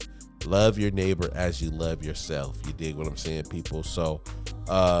yourself. Love your neighbor as you love yourself. You dig what I'm saying, people? So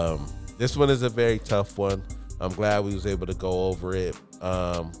this one is a very tough one. I'm glad we was able to go over it.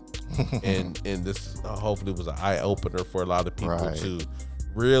 And this hopefully was an eye-opener for a lot of people to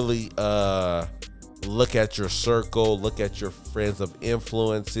really look at your circle, look at your friends of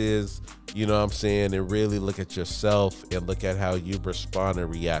influences, you know what I'm saying, and really look at yourself and look at how you respond and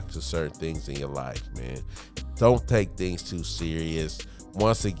react to certain things in your life, man. Don't take things too serious.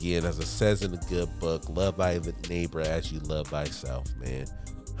 Once again, as it says in the good book, love thy neighbor as you love thyself, man.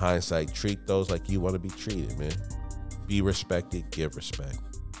 Hindsight, treat those like you want to be treated, man. Be respected, give respect.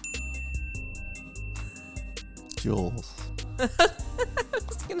 Jules. I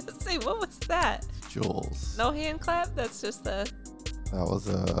was gonna say, what was that? Jules. No hand clap. That's just a That was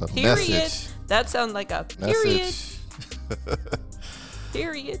a period. message. That sounds like a period. Message.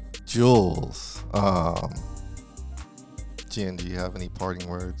 Period. Jules. Jen, do you have any parting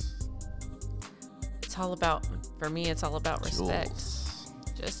words? It's all about, for me, it's all about respect. Jules.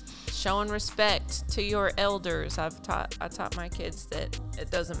 Just showing respect to your elders. I taught my kids that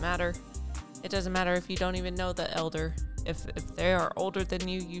it doesn't matter. It doesn't matter if you don't even know the elder. If they are older than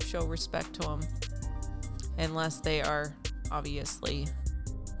you, you show respect to them. Unless they are obviously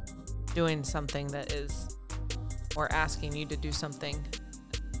doing something that is, or asking you to do something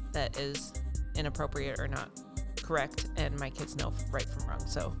that is inappropriate or not correct. And my kids know right from wrong.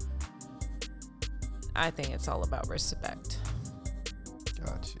 So I think it's all about respect.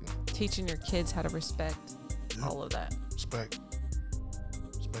 Got you. Teaching your kids how to respect all of that. Respect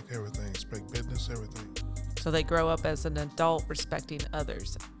everything. Respect business, everything. So they grow up as an adult respecting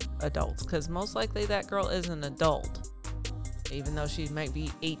others, adults. Because most likely that girl is an adult. Even though she might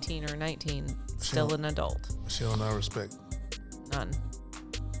be 18 or 19, still an adult. She don't know respect. None.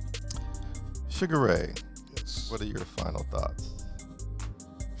 Sugar Ray, Yes. what are your final thoughts?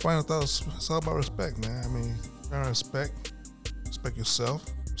 final thoughts, it's all about respect, man. I mean, respect yourself,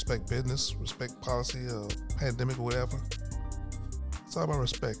 respect business, respect policy, pandemic or whatever. It's all about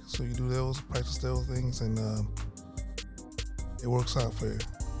respect. So you do those, practice those things, and it works out for you.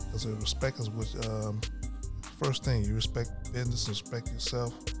 Because respect is what first thing. You respect business, respect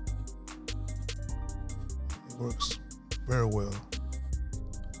yourself. It works very well.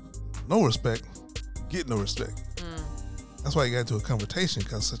 No respect, you get no respect. That's why you got into a confrontation,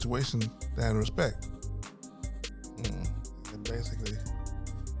 because situation down to respect. And basically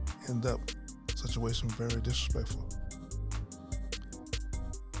end up situation very disrespectful.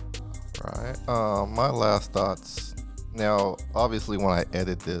 Right. My last thoughts. Now, obviously, when I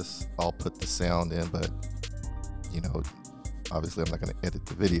edit this, I'll put the sound in, but obviously, I'm not going to edit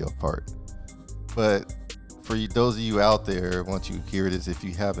the video part. But for those of you out there, once you hear this, if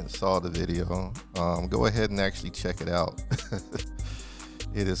you haven't saw the video, go ahead and actually check it out.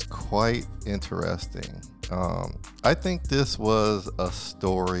 It is quite interesting. I think this was a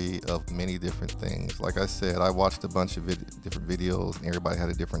story of many different things. Like I said, I watched a bunch of different videos, and everybody had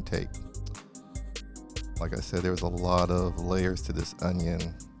a different take. Like I said, there was a lot of layers to this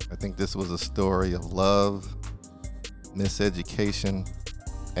onion. I think this was a story of love, miseducation,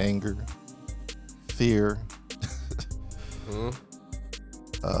 anger, fear,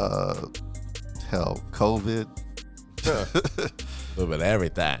 COVID. A little bit of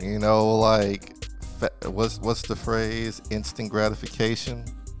everything. What's the phrase? Instant gratification.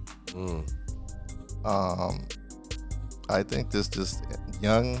 I think this just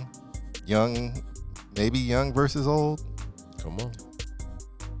young, maybe young versus old. Come on.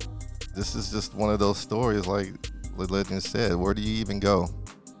 This is just one of those stories, like Legend said. Where do you even go?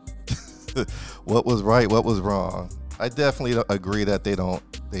 What was right? What was wrong? I definitely agree that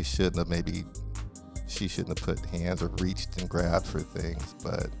she shouldn't have put hands or reached and grabbed for things,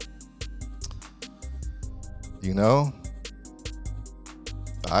 but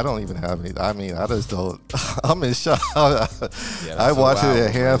I don't even have any. I mean, I just don't. I'm in shock. I watched it a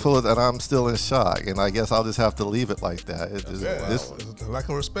handful and I'm still in shock, and I guess I'll just have to leave it like that. It's a lack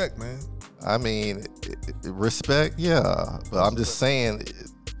of respect, man. I mean, respect, yeah, but I'm just saying,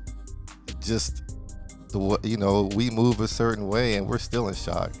 we move a certain way, and we're still in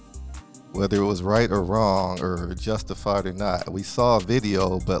shock, whether it was right or wrong or justified or not. We saw a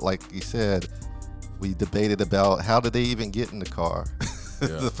video, but like you said, we debated about how did they even get in the car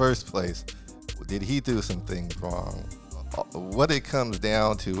in the first place. Did he do some things wrong? What it comes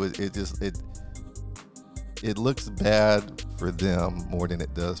down to, it looks bad for them more than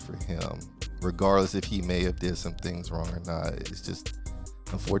it does for him, regardless if he may have did some things wrong or not. It's just,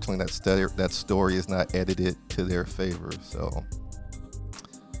 unfortunately, that story is not edited to their favor. So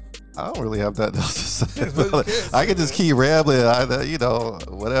I don't really have that else to say about it. I can just keep rambling,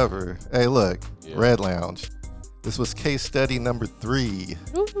 whatever. Hey, look, Red Lounge. This was case study number 3.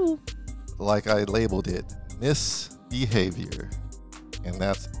 Like I labeled it, misbehavior. And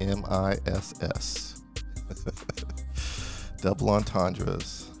that's MISS. Double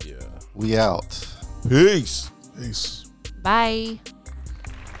entendres. Yeah. We out. Peace. Bye.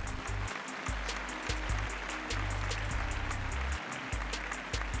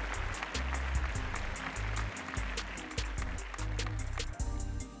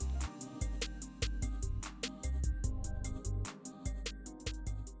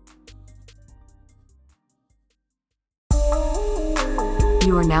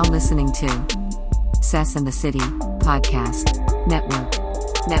 You are now listening to Sess and the City Podcast Network.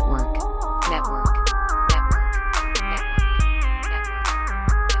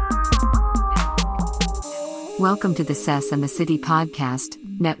 Welcome to the Sess and the City Podcast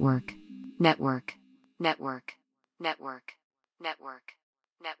Network. Network.